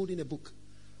hand was holding a book.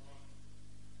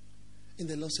 And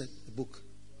the Lord said, the book.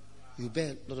 You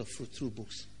bear a lot of fruit through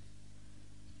books.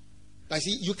 But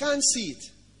see, you can't see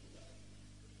it.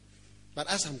 But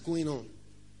as I'm going on,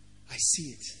 I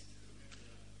see it.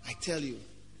 I tell you,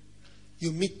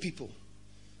 you meet people.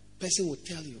 Person will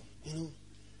tell you,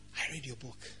 I read your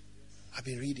book. I've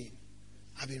been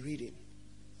reading.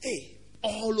 Hey,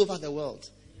 all over the world.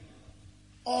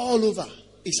 All over.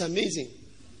 It's amazing.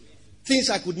 Things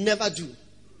I could never do.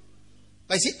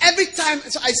 But see, every time,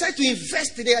 so I started to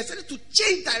invest today. I started to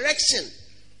change direction.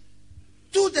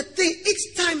 Do the thing.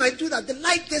 Each time I do that, the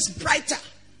light gets brighter.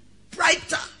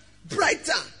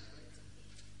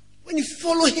 When you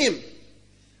follow Him,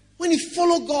 when you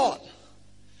follow God,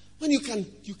 when you can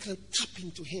tap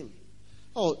into Him.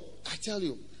 Oh, I tell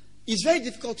you, it's very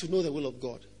difficult to know the will of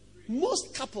God.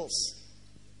 Most couples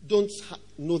don't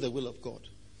know the will of God.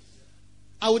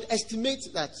 I would estimate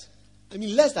that,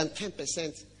 less than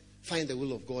 10% find the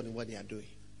will of God in what they are doing.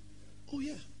 Oh,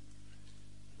 yeah.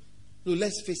 No,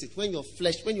 let's face it. When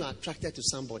you're attracted to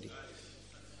somebody,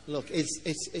 look,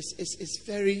 it's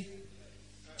very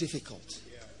difficult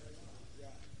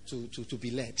to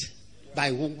be led.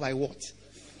 By what?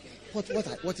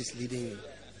 What is leading you?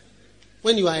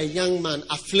 When you are a young man,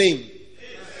 aflame,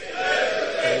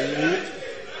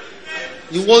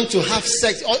 you want to have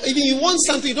sex, or even you want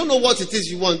something, you don't know what it is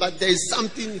you want, but there is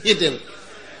something hidden.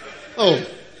 Oh.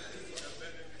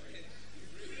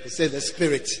 He said the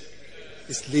Spirit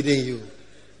is leading you.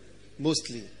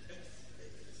 Mostly.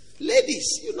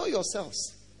 Ladies, you know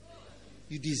yourselves.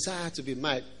 You desire to be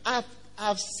married.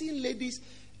 I've seen ladies,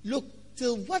 look,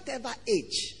 till whatever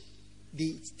age,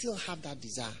 they still have that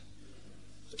desire.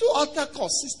 Do altar call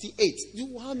 68.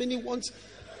 How many want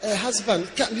a husband?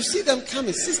 You see them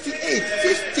coming 68,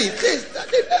 50.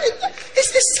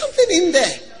 There's something in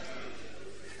there.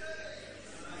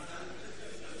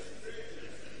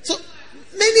 So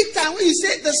many times when you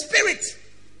say the Spirit,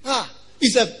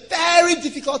 it's a very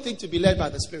difficult thing to be led by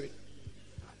the Spirit.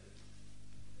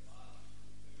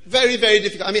 Very, very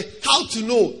difficult. How to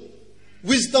know?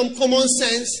 Wisdom, common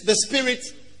sense, the Spirit,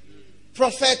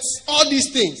 prophets, all these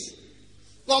things.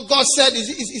 What God said,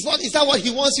 is that what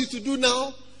He wants you to do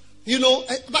now?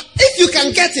 But if you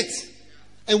can get it.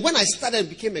 And when I started and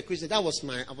became a Christian,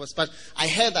 but I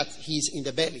heard that He's in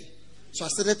the belly. So I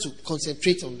started to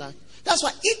concentrate on that. That's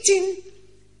why eating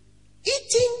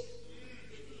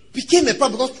became a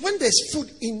problem. Because when there's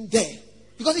food in there,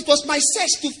 because it was my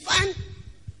search to find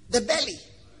the belly.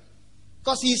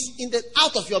 Because He's in the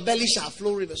out of your belly shall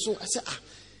flow rivers. So I said,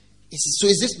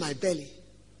 is this my belly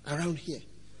around here?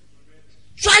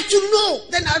 Try to know.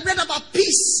 Then I read about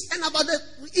peace and about the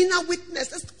inner witness.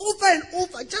 That's over and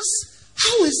over. Just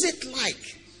how is it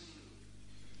like?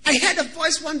 I heard a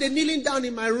voice one day kneeling down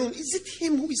in my room. Is it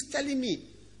Him who is telling me?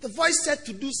 The voice said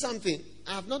to do something.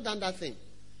 I have not done that thing.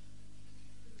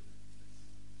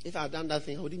 If I had done that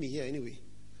thing, I wouldn't be here anyway.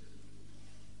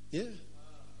 Yeah.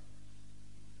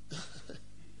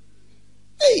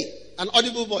 Hey, an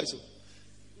audible voice.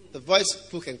 The voice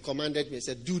spoke and commanded me and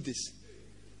said, do this.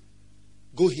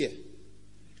 Go here.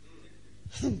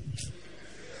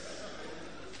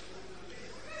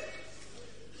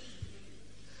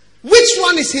 Which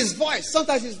one is His voice?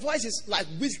 Sometimes His voice is like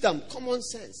wisdom, common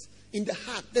sense, in the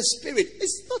heart, the Spirit.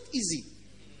 It's not easy.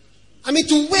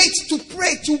 To wait, to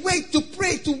pray, to wait, to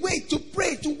pray, to wait, to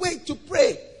pray, to wait, to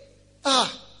pray.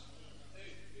 But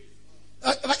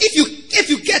if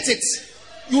you get it,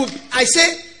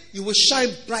 you will shine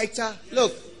brighter.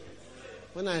 Look,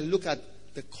 when I look at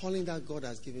the calling that God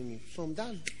has given me from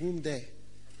that room there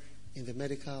in the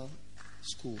medical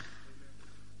school,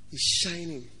 it's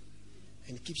shining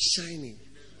and it keeps shining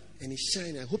and it's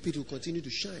shining. I hope it will continue to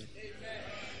shine.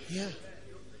 Yeah.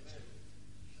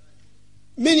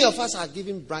 Many of us are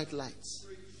given bright lights,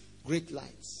 great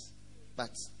lights,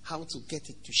 but how to get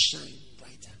it to shine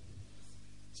brighter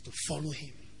is to follow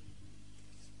Him.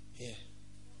 Yeah.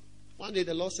 One day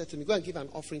the Lord said to me, go and give an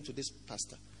offering to this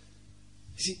pastor.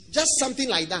 You see, just something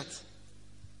like that.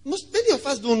 Many of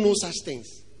us don't know such things.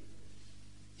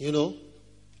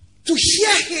 To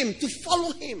hear Him, to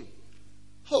follow Him.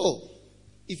 Oh,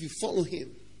 if you follow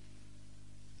Him,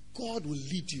 God will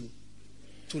lead you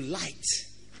to light.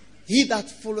 He that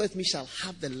followeth me shall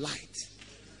have the light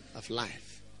of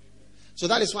life. So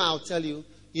that is why I'll tell you,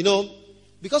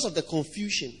 because of the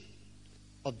confusion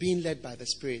of being led by the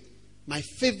Spirit, my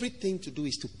favorite thing to do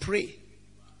is to pray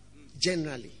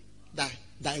generally that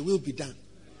thy will be done.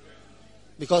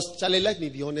 Because, Charlie, let me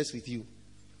be honest with you.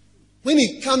 When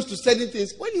it comes to certain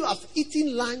things, when you have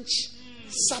eaten lunch,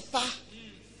 supper,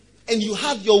 and you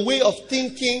have your way of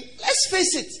thinking, let's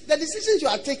face it, the decisions you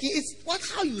are taking is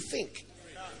how you think.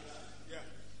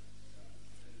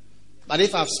 But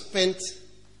if I've spent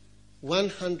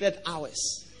 100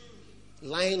 hours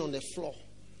lying on the floor,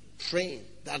 praying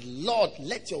that, Lord,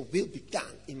 let your will be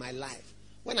done in my life.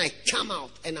 When I come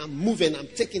out and I'm moving, I'm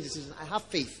taking decisions, I have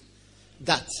faith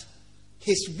that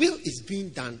his will is being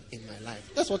done in my life.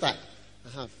 That's what I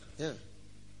have. Yeah.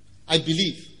 I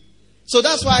believe. So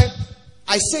that's why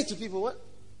I say to people, what?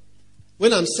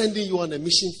 When I'm sending you on a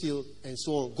mission field and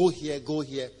so on, go here, go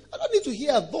here. I don't need to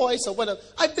hear a voice or whatever.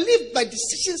 I believe by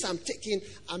decisions I'm taking,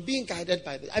 I'm being guided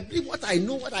by it. I believe what I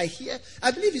know, what I hear, I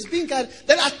believe it's being guided.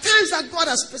 There are times that God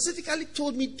has specifically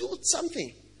told me, do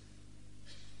something.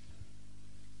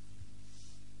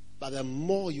 But the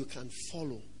more you can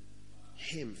follow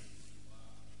him,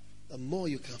 the more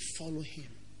you can follow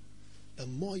him, the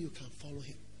more you can follow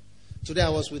him. Today I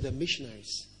was with the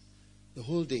missionaries the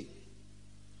whole day.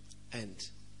 And,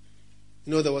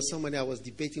 there was somebody I was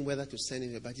debating whether to send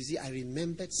him. But you see, I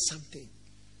remembered something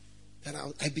that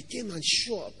I became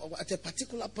unsure. At a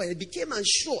particular point, I became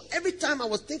unsure. Every time I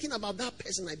was thinking about that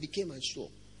person, I became unsure.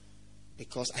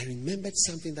 Because I remembered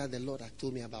something that the Lord had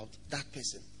told me about that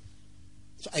person.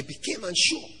 So I became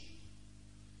unsure.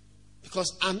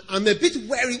 Because I'm a bit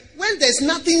wary. When there's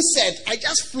nothing said, I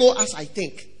just flow as I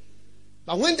think.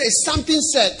 But when there's something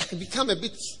said, I become a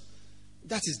bit,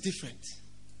 that is different.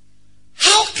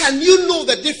 How can you know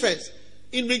the difference?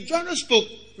 In Rick Joyner's book,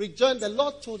 the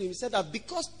Lord told him, he said that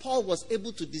because Paul was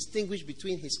able to distinguish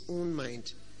between his own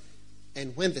mind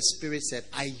and when the Spirit said,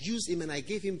 I used him and I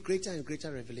gave him greater and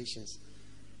greater revelations.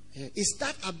 It's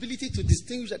that ability to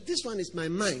distinguish that this one is my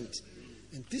mind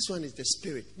and this one is the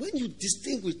Spirit. When you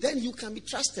distinguish, then you can be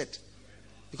trusted.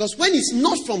 Because when it's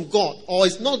not from God or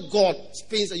it's not God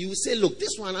speaking, you will say, look,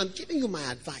 this one, I'm giving you my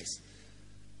advice.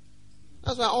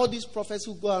 That's why all these prophets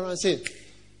who go around saying,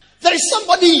 there is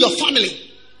somebody in your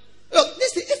family. Look,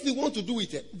 listen, if we want to do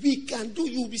it, we can do.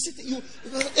 You will be sitting.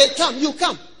 You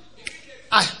come.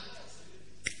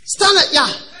 Stand up,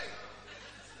 yeah.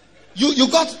 You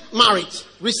got married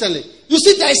recently. You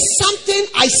see, there is something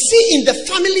I see in the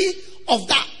family of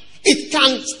that. It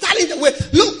can stand in the way.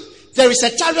 Look, there is a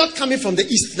chariot coming from the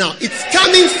east now. It's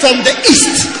coming from the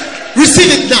east.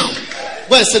 Receive it now.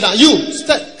 Go and sit down. You,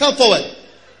 come forward.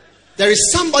 There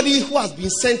is somebody who has been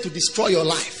sent to destroy your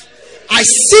life. I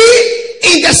see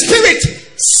in the spirit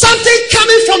something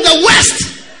coming from the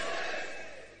west.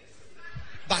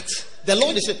 But the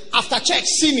Lord is saying, after church,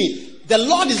 see me. The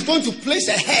Lord is going to place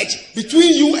a hedge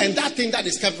between you and that thing that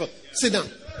is coming from. Sit down.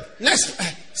 Next,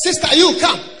 sister, you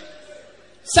come.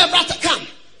 Several times.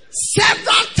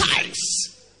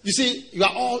 You see, you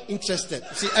are all interested.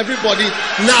 You see, everybody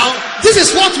now, this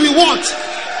is what we want.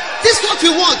 This is what we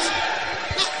want.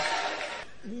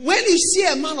 When you see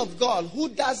a man of God who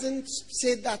doesn't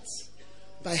say that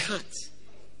by heart,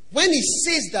 when he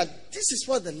says that this is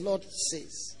what the Lord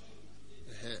says,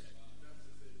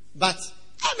 but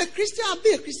I'm a Christian, I've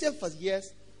been a Christian for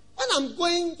years. When I'm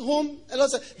going home,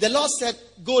 the Lord said,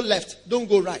 go left, don't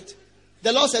go right.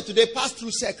 The Lord said today, pass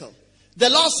through circle. The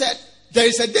Lord said, there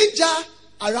is a danger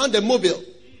around the mobile.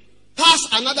 Pass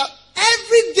another.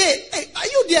 Every day, hey, are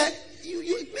you there?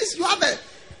 It means you have a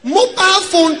mobile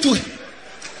phone to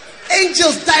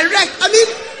angels direct.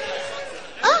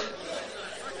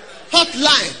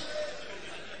 Hotline.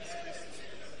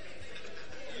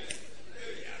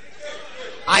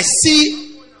 I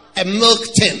see a milk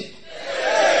tin.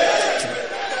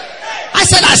 I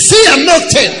said, I see a milk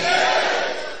tin.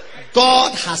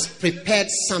 God has prepared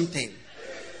something.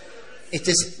 It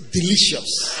is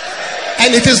delicious.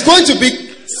 And it is going to be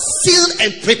sealed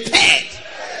and prepared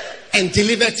and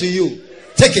delivered to you.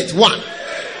 Take it. One.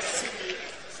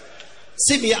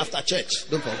 See me after church.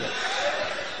 Don't forget.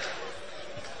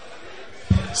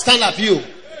 Stand up, you.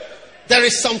 There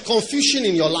is some confusion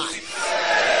in your life.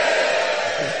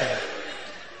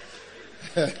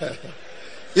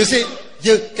 You see,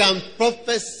 you can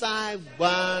prophesy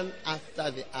one after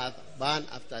the other. One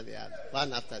after the other.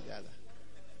 One after the other.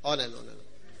 On and on and on.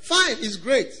 Fine, it's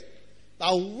great.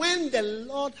 But when the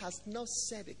Lord has not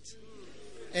said it,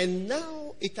 and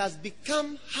now it has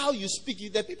become how you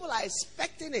speak, the people are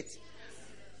expecting it.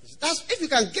 That's, if you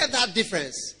can get that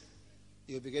difference,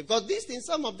 you'll be good. Because these things,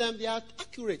 some of them, they are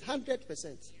accurate,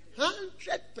 100%.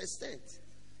 100%.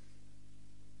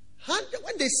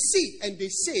 When they see and they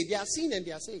say, they are seeing and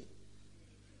they are saying.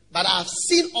 But I've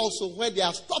seen also where they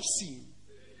have stopped seeing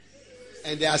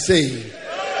and they are saying.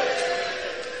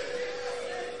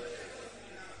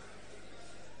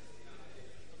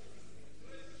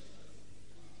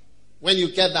 When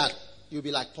you get that, you'll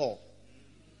be like Paul.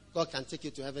 God can take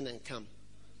you to heaven and come.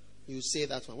 You say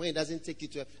that one. When he doesn't take you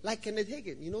to heaven, like Kenneth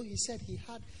Hagin, he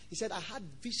said I had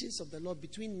visions of the Lord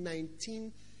between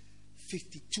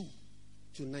 1952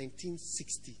 to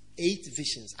 1960. 8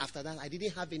 visions. After that, I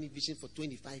didn't have any vision for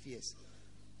 25 years.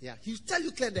 Yeah, he'll tell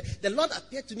you clearly, the Lord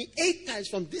appeared to me 8 times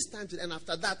from this time to, and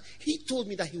after that, he told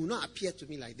me that he will not appear to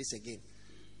me like this again.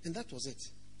 And that was it.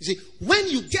 You see, when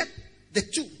you get the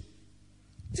two,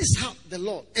 this is how the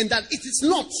Lord, and that it is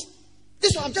not.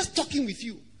 This one, I'm just talking with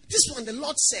you. This one, the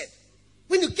Lord said.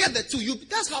 When you get the two,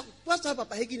 that's how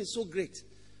Papa Hagin is so great.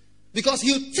 Because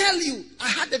he'll tell you, I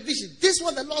had a vision. This is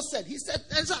what the Lord said. He said,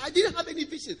 I didn't have any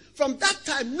vision. From that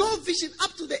time, no vision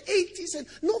up to the 80s and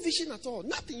no vision at all.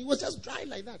 Nothing. It was just dry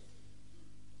like that.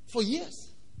 For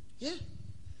years. Yeah.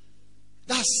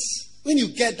 That's, when you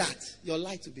get that, your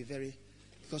life will be very,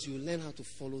 because you will learn how to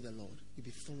follow the Lord. You'll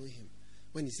be following him.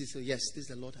 When he says, yes, this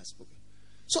the Lord has spoken.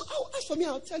 So as for me,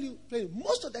 I'll tell you,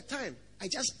 most of the time, I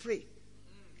just pray.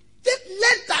 Then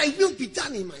let thy will be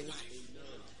done in my life.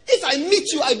 If I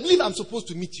meet you, I believe I'm supposed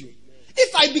to meet you.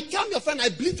 If I become your friend, I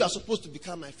believe you are supposed to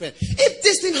become my friend. If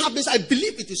this thing happens, I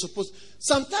believe it is supposed.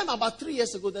 Sometime about 3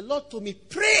 years ago, the Lord told me,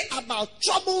 pray about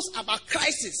troubles, about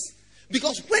crisis.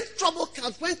 Because when trouble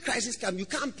comes, when crisis comes, you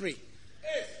can't pray.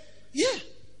 Yeah.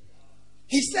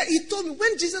 He told me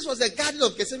when Jesus was the garden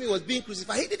of Gethsemane was being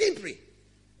crucified, he didn't pray.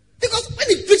 Because when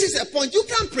it reaches a point, you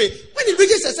can't pray. When it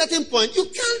reaches a certain point, you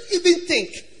can't even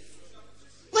think.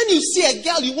 When you see a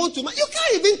girl you want to marry, you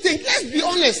can't even think. Let's be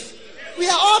honest. We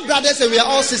are all brothers and we are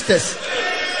all sisters.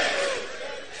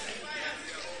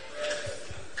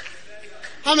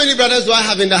 How many brothers do I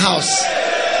have in the house?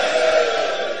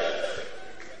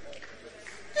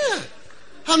 Yeah.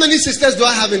 How many sisters do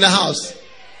I have in the house?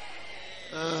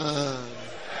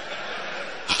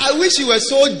 I wish you were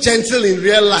so gentle in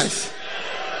real life.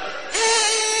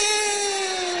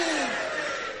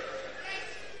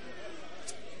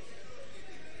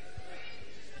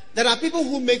 There are people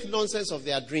who make nonsense of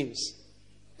their dreams.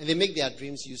 And they make their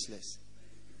dreams useless.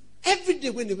 Every day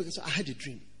when they wake up, I had a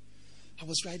dream. I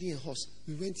was riding a horse.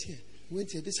 We went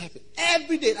here. This happened.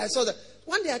 Every day I saw that.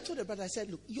 One day I told the brother, I said,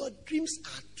 look, your dreams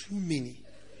are too many.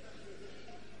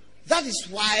 That is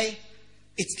why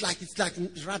it's like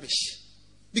rubbish.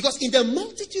 Because in the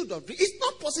multitude of dreams, it's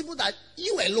not possible that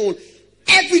you alone,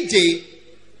 every day,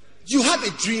 you have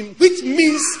a dream which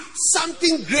means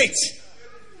something great.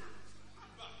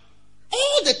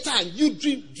 All the time, you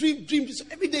dream. So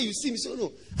every day you see me, say, oh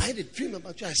no, I had a dream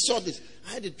about you. I saw this.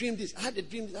 I had a dream this. I had a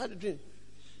dream this. I had a dream.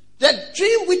 The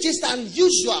dream which is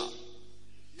unusual,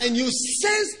 and you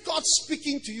sense God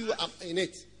speaking to you in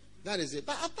it. That is it.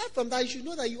 But apart from that, you should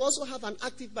know that you also have an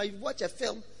active, but you watch a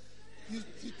film, you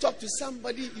talk to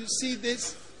somebody, you see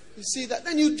this, you see that,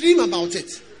 then you dream about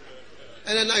it.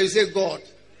 And then now you say, God.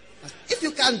 If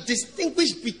you can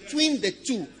distinguish between the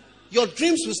two, your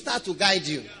dreams will start to guide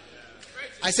you.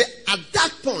 I say, at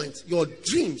that point, your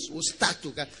dreams will start to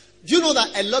guide. Do you know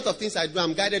that a lot of things I do,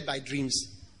 I'm guided by dreams?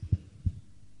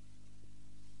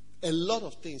 A lot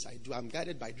of things I do, I'm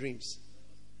guided by dreams.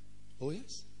 Oh,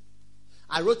 yes.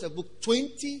 I wrote a book,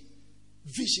 20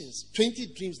 visions,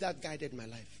 20 dreams that guided my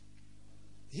life.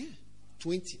 Yeah,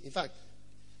 20. In fact,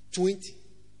 20.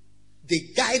 They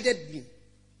guided me.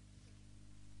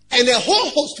 And a whole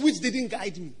host which didn't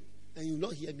guide me. And you will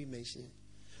not hear me mention it.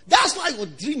 That's why your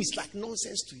dream is like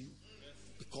nonsense to you.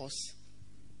 Because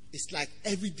it's like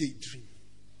everyday dream.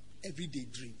 Everyday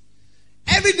dream.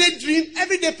 Everyday dream,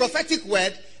 everyday prophetic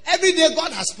word, every day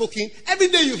God has spoken, every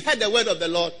day you've heard the word of the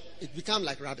Lord, it becomes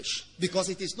like rubbish. Because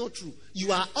it is not true.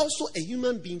 You are also a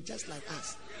human being just like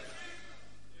us.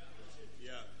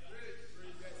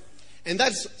 And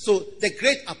that's so the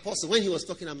great apostle, when he was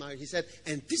talking about it, he said,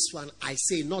 and this one I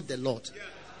say, not the Lord.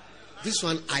 This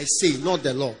one I say, not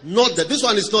the Lord. This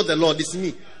one is not the Lord, it's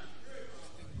me.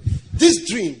 This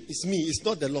dream is me, it's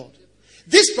not the Lord.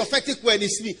 This prophetic word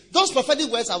is me. Those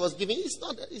prophetic words I was giving, it's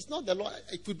not the Lord.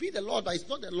 It could be the Lord, but it's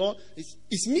not the Lord.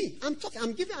 It's me. I'm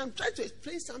trying to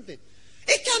explain something.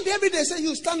 It can't be every day. Say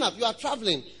you stand up, you are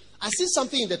traveling. I see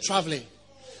something in the traveling.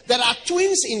 There are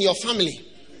twins in your family.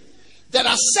 There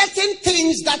are certain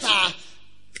things that are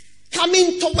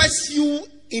coming towards you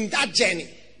in that journey.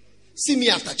 See me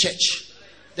after church.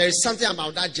 There is something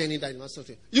about that journey that you must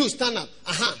do. You stand up.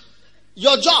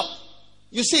 Your job.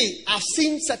 You see, I've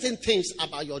seen certain things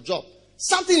about your job.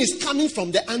 Something is coming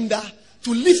from the under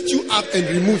to lift you up and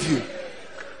remove you.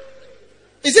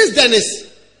 Is this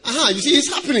Dennis? You see, it's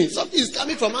happening. Something is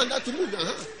coming from under to move you.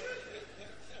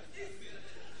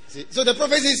 See? So the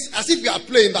prophecy is as if you are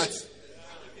playing, but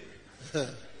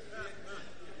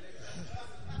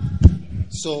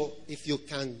So if you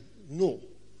can know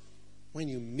when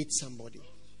you meet somebody,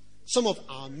 some of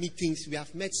our meetings, we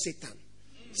have met Satan.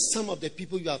 Some of the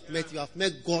people you have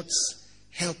met God's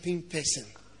helping person.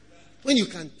 When you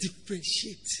can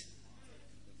differentiate,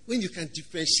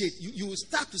 you will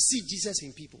start to see Jesus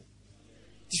in people.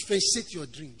 Differentiate your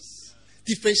dreams.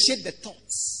 Differentiate the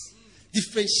thoughts.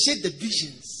 Differentiate the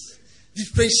visions.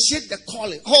 Differentiate the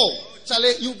calling. Oh,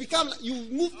 Charlie, you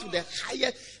move to the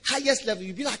highest level.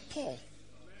 You'll be like Paul.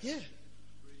 Yeah.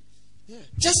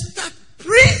 Just start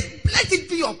praying. Let it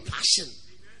be your passion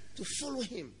to follow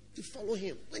him.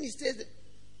 When he says that,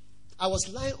 I was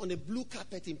lying on a blue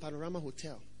carpet in Panorama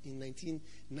Hotel in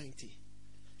 1990.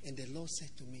 And the Lord said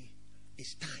to me,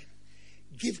 it's time.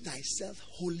 Give thyself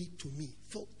wholly to me.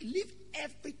 For leave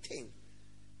everything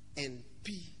and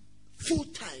be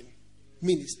full-time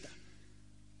minister.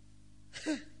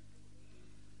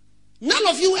 None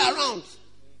of you were around.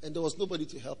 And there was nobody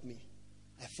to help me.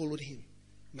 I followed him.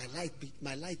 My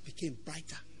light became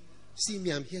brighter. See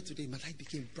me, I'm here today. My light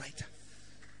became brighter.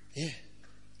 Yeah.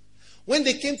 When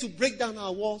they came to break down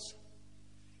our walls,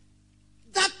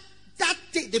 that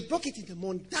day, they broke it in the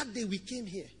morning. That day we came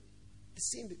here. The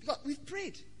same day. Because we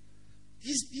prayed.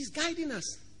 He's guiding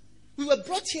us. We were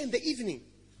brought here in the evening.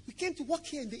 We came to work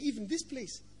here in the evening, this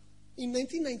place. In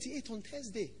 1998 on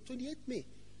Thursday, 28th May.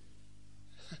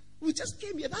 We just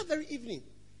came here that very evening.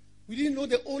 We didn't know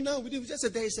the owner. We just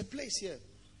said there is a place here.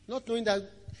 Not knowing that,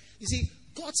 you see,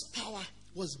 God's power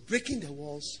was breaking the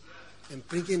walls and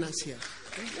bringing us here.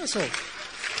 And that's all.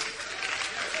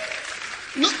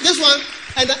 No, this one,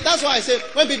 and that's why I say,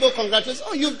 when people congratulate,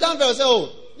 oh, you've done well. I say,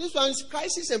 oh, this one is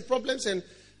crisis and problems and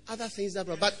other things.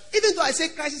 But even though I say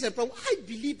crisis and problems, I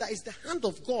believe that it's the hand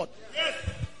of God. Yes.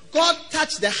 God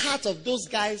touched the heart of those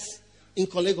guys in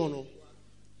Kolegono.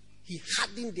 He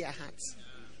hardened their hearts.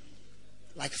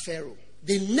 Like Pharaoh.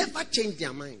 They never changed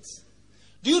their minds.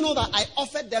 Do you know that I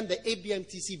offered them the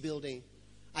ABMTC building?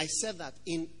 I said that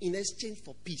in exchange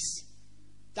for peace.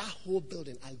 That whole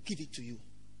building, I'll give it to you.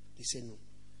 They said no.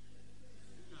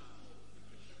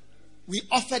 We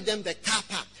offered them the car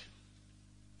park.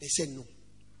 They said no.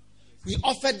 We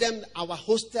offered them our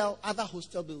hostel, other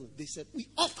hostel building. They said,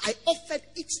 I offered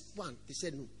each one. They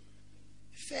said no.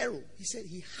 Pharaoh, he said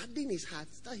he hardened his heart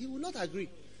that he would not agree.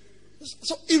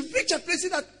 So it reached a place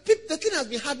that the thing has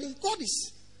been hardening. God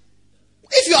is.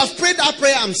 If you have prayed that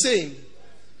prayer, I'm saying.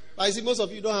 But I see most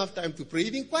of you don't have time to pray.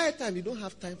 Even quiet time, you don't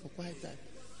have time for quiet time.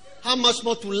 How much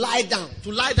more to lie down?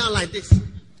 To lie down like this.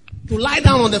 To lie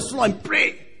down on the floor and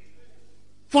pray.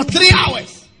 For 3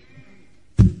 hours.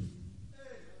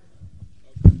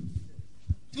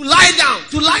 To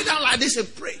lie down like this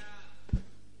and pray.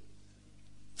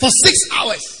 For 6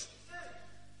 hours.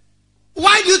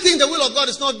 Why do you think the will of God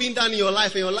is not being done in your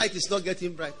life and your light is not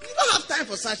getting bright? You don't have time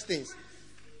for such things.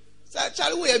 So,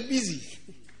 Charlie, we are busy.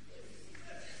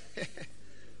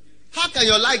 How can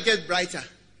your light get brighter?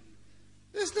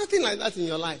 There's nothing like that in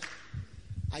your life.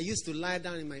 I used to lie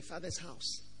down in my father's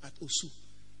house at Osu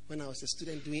when I was a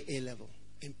student doing A-level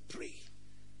and pray.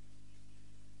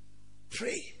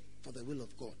 Pray for the will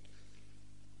of God.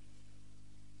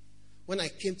 When I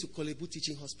came to Kolebu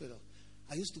Teaching Hospital,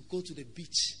 I used to go to the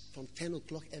beach from 10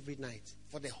 o'clock every night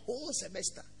for the whole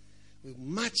semester. We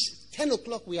march, 10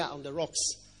 o'clock we are on the rocks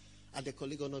at the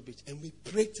Kolegono beach, and we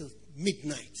prayed till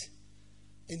midnight.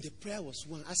 And the prayer was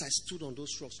one, as I stood on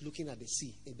those rocks looking at the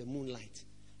sea in the moonlight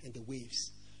and the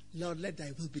waves. Lord, let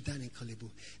thy will be done in Kolebu.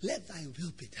 Let thy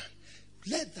will be done.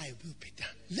 Let thy will be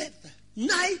done. Let thy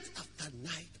night after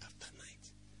night after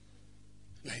night.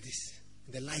 Like this.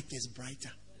 The light is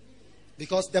brighter.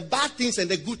 Because the bad things and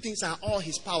the good things are all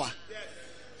his power.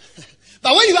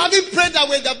 But when you haven't prayed that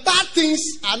way, the bad things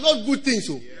are not good things.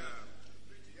 So.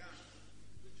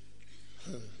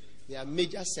 They are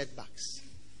major setbacks.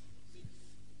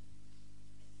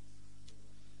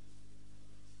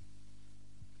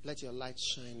 Let your light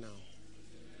shine now.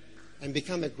 And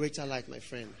become a greater light, my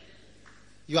friend.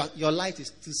 Your light is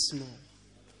too small.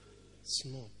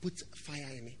 Small. Put fire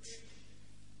in it.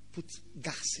 Put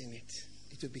gas in it.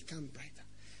 It will become brighter.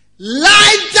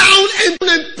 Lie down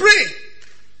and pray.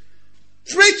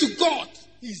 Pray to God.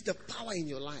 He is the power in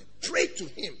your life. Pray to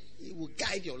Him. He will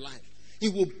guide your life. He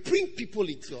will bring people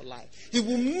into your life. He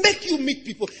will make you meet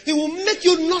people. He will make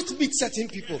you not meet certain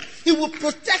people. He will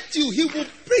protect you. He will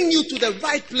bring you to the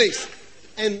right place.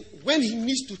 And when He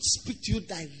needs to speak to you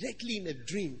directly in a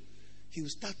dream, He will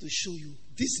start to show you,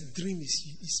 this dream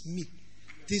is me.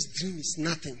 This dream is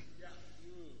nothing.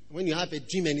 When you have a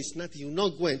dream and it's nothing, you will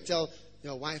not go and tell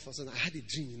your wife or something, I had a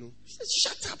dream, She says,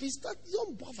 shut up. It's not,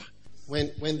 don't bother.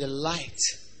 When the light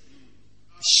is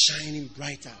shining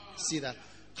brighter, see that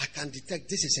I can detect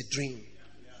this is a dream.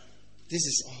 This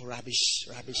is all rubbish.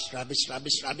 But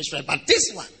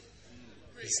this one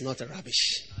is not a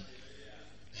rubbish.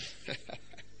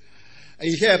 And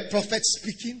you hear a prophet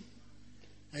speaking.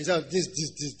 And you say, this.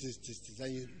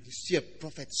 And you see a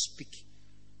prophet speak.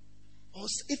 Or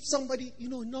if somebody,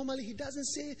 normally he doesn't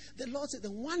say, the Lord said,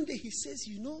 then one day he says,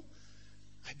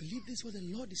 I believe this is what the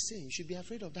Lord is saying. You should be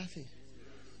afraid of that thing.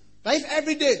 But if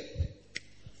every day,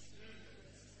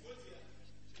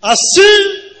 I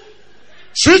see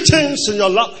 3 things in your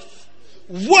life.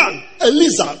 1, a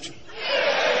lizard.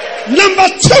 Number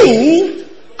 2,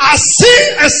 I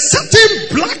see a certain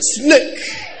black snake.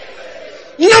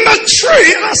 Number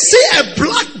 3, I see a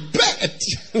black bird.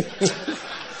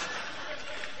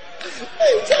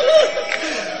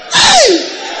 Hey!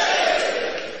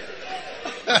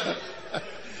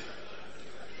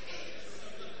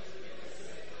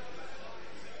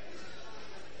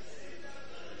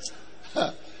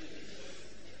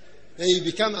 Then you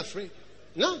become afraid.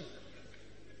 No.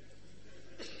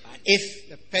 If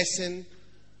the person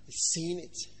is seeing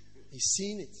it, he's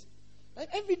seeing it. Like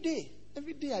every day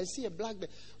I see a black bear.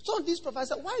 Some of these prophets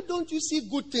say, why don't you see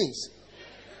good things?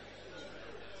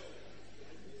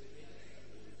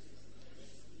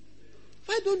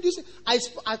 Why don't you see? I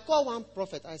call one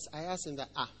prophet. I asked him that,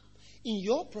 in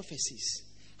your prophecies,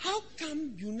 how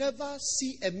come you never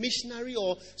see a missionary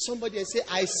or somebody and say,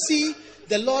 I see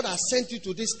the Lord has sent you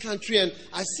to this country and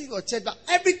I see your church, but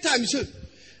every time you say,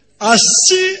 I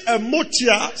see a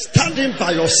motia standing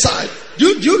by your side.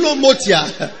 Do you know motia?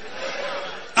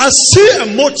 I see a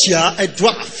motia, a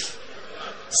dwarf,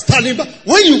 standing by.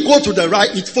 When you go to the right,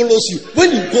 it follows you.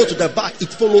 When you go to the back,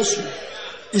 it follows you.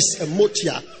 It's a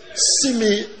motia. See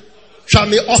me, try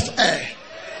me off air.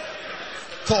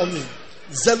 Call me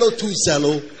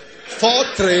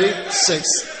 020-436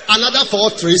 another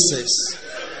 436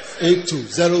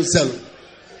 8200.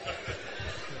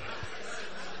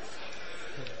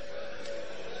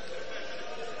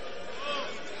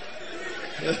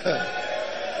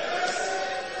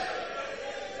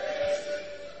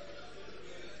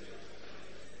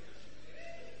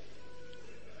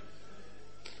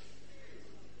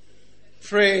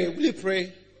 Pray. Will you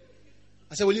pray?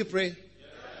 I said, will you pray? Yeah.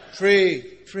 Pray.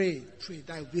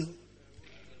 Thy will.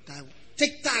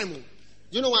 Take time.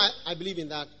 You know why I believe in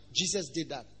that? Jesus did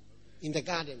that in the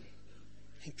garden.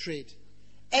 He prayed.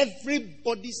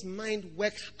 Everybody's mind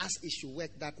worked as it should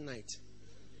work that night.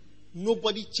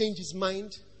 Nobody changed his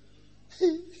mind.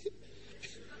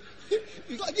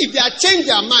 Because if they had changed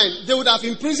their mind, they would have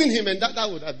imprisoned him, and that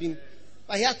would have been.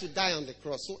 But he had to die on the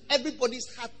cross. So everybody's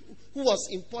heart, who was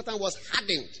important, was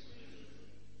hardened.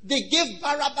 They gave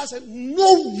Barabbas, and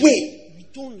no way, we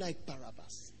don't like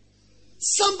Barabbas.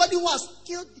 Somebody who has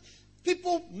killed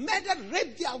people, murdered,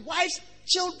 raped their wives,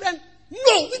 children.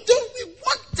 No, we don't. We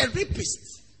want the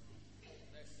rapists.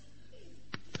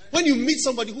 When you meet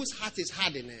somebody whose heart is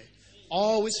hardened,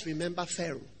 always remember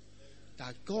Pharaoh.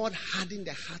 That God hardened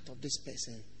the heart of this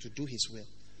person to do his will.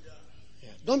 Yeah.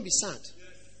 Don't be sad.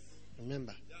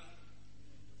 Remember.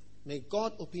 May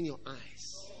God open your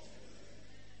eyes.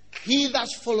 He that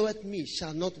followeth me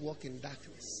shall not walk in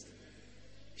darkness.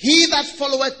 He that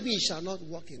followeth me shall not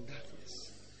walk in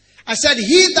darkness. I said,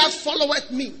 he that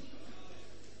followeth me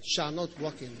shall not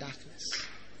walk in darkness,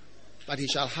 but he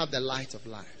shall have the light of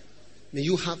life. May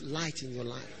you have light in your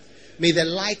life. May the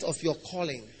light of your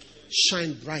calling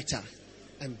shine brighter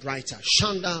and brighter.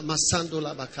 Shanda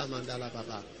masandola bakamandala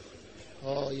baba.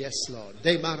 Oh yes, Lord.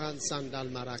 Demaran sandal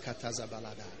marakataza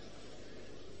balada.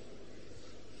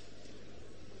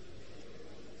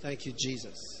 Thank you,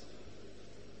 Jesus.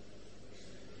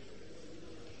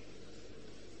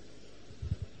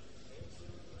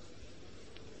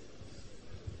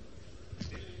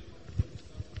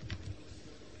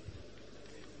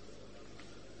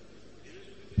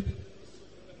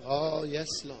 Oh yes,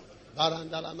 Lord.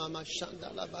 Barandala mama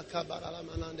shandala bakabarala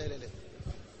manandelele.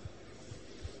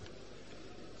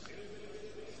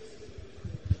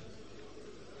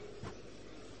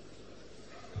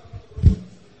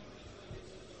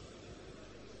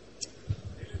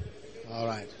 All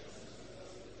right.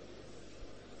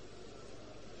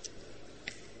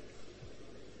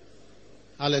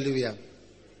 Hallelujah.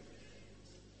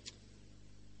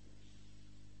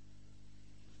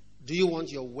 Do you want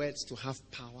your words to have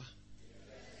power?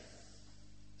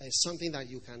 There's something that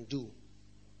you can do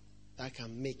that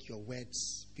can make your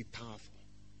words be powerful.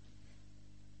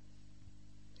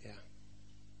 Yeah.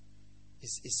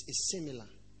 It's similar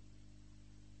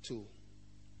to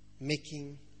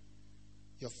making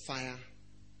your fire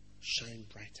shine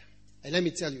brighter. And let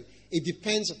me tell you, it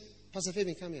depends. Pastor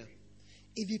Fabian, come here.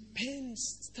 It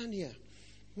depends. Stand here.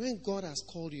 When God has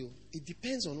called you, it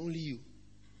depends on only you.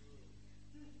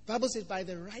 The Bible says, by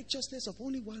the righteousness of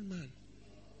only one man,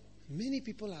 many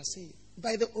people are saved.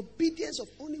 By the obedience of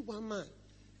only one man.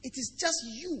 It is just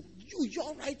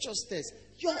your righteousness,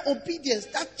 your obedience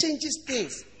that changes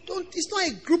things. It's not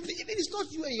a group, even it's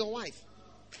not you and your wife.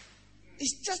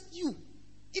 It's just you.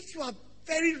 If you are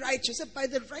very righteous, by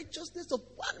the righteousness of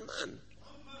one man.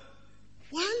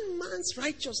 One man's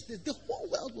righteousness, the whole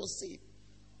world was saved.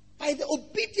 By the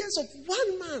obedience of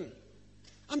one man.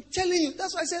 I'm telling you,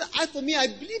 that's why I said, I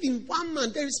believe in one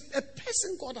man. There is a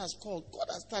person God has called. God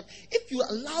has touched. If you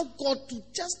allow God to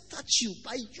just touch you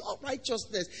by your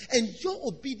righteousness and your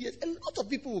obedience, a lot of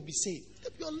people will be saved.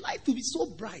 Your life will be so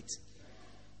bright.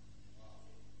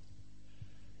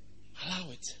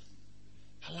 Allow it.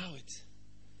 Allow it.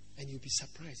 And you'll be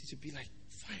surprised. It will be like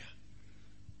fire.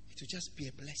 It will just be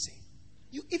a blessing.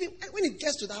 You even when it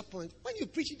gets to that point, when you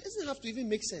preach, it doesn't have to even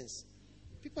make sense.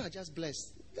 People are just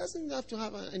blessed. It doesn't have to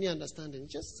have any understanding.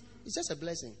 It's just a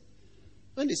blessing.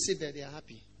 When they sit there, they are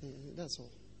happy. That's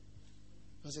all.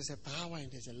 Because there's a power and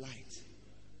there's a light.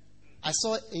 I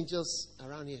saw angels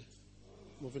around here,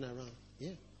 moving around.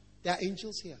 Yeah, there are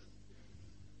angels here.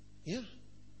 Yeah,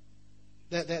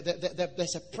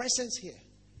 there's a presence here.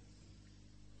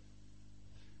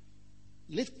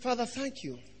 Father, thank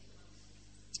you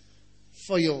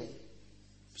for your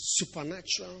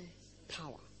supernatural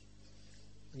power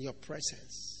and your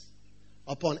presence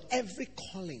upon every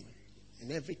calling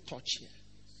and every touch here.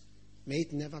 May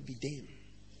it never be dim.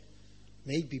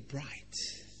 May it be bright.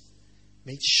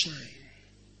 May it shine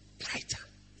brighter.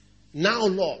 Now,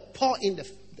 Lord, pour in the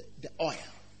oil.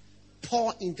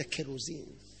 Pour in the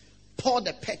kerosene. Pour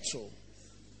the petrol.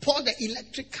 Pour the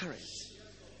electric current.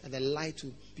 And the light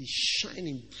will be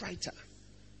shining brighter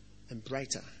and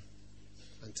brighter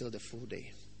until the full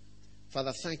day.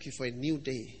 Father, thank you for a new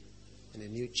day and a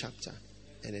new chapter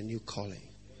and a new calling.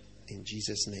 In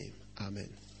Jesus' name, amen.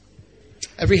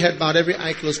 Every head bowed, every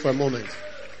eye closed for a moment.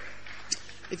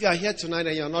 If you are here tonight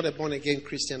and you are not a born-again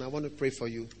Christian, I want to pray for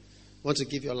you. I want to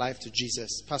give your life to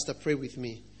Jesus. Pastor, pray with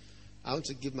me. I want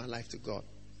to give my life to God.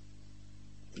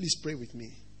 Please pray with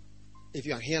me. If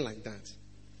you are here like that,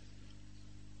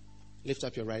 lift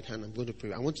up your right hand. I'm going to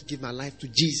pray. I want to give my life to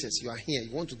Jesus. You are here.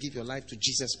 You want to give your life to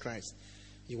Jesus Christ.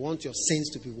 You want your sins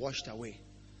to be washed away.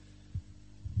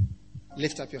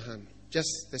 Lift up your hand.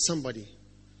 There's somebody.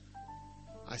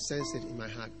 I sense it in my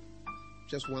heart.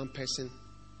 Just one person.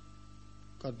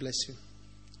 God bless you.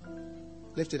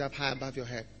 Lift it up high above your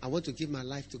head. I want to give my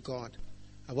life to God.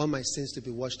 I want my sins to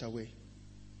be washed away.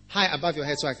 High above your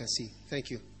head so I can see. Thank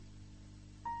you.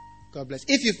 God bless.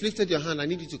 If you've lifted your hand, I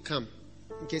need you to come.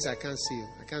 In case I can't see you.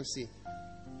 I can't see.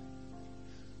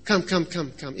 Come.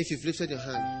 If you've lifted your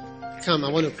hand, come.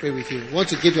 I want to pray with you. I want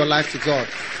to give your life to God.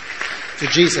 To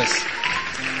Jesus.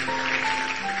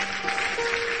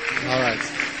 All right.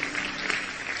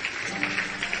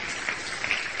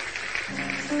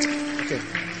 Okay.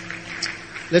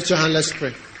 Lift your hand. Let's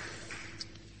pray.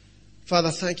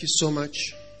 Father, thank you so much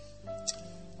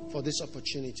for this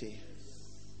opportunity.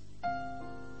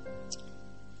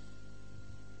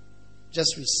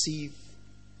 Just receive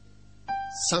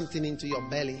something into your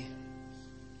belly.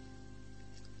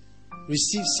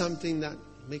 Receive something that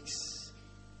makes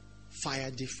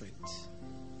fire different,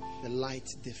 the light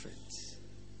different,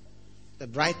 the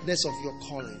brightness of your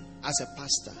calling as a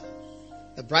pastor,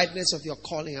 the brightness of your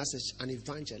calling as an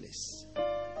evangelist,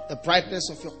 the brightness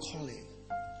of your calling,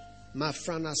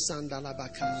 Mafrana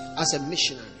Sandalabaka, as a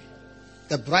missionary,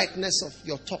 the brightness of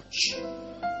your touch,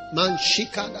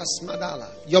 Manshikada Smadala,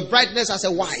 your brightness as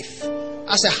a wife,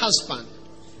 as a husband,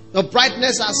 your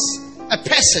brightness as a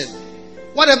person,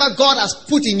 whatever God has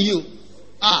put in you,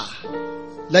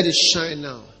 let it shine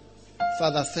now.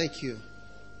 Father, thank you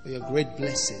for your great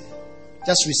blessing.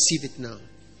 Just receive it now.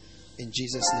 In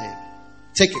Jesus' name.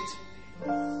 Take it.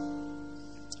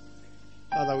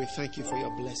 Father, we thank you for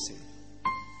your blessing.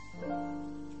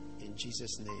 In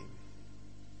Jesus' name.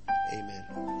 Amen.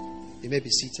 You may be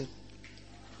seated.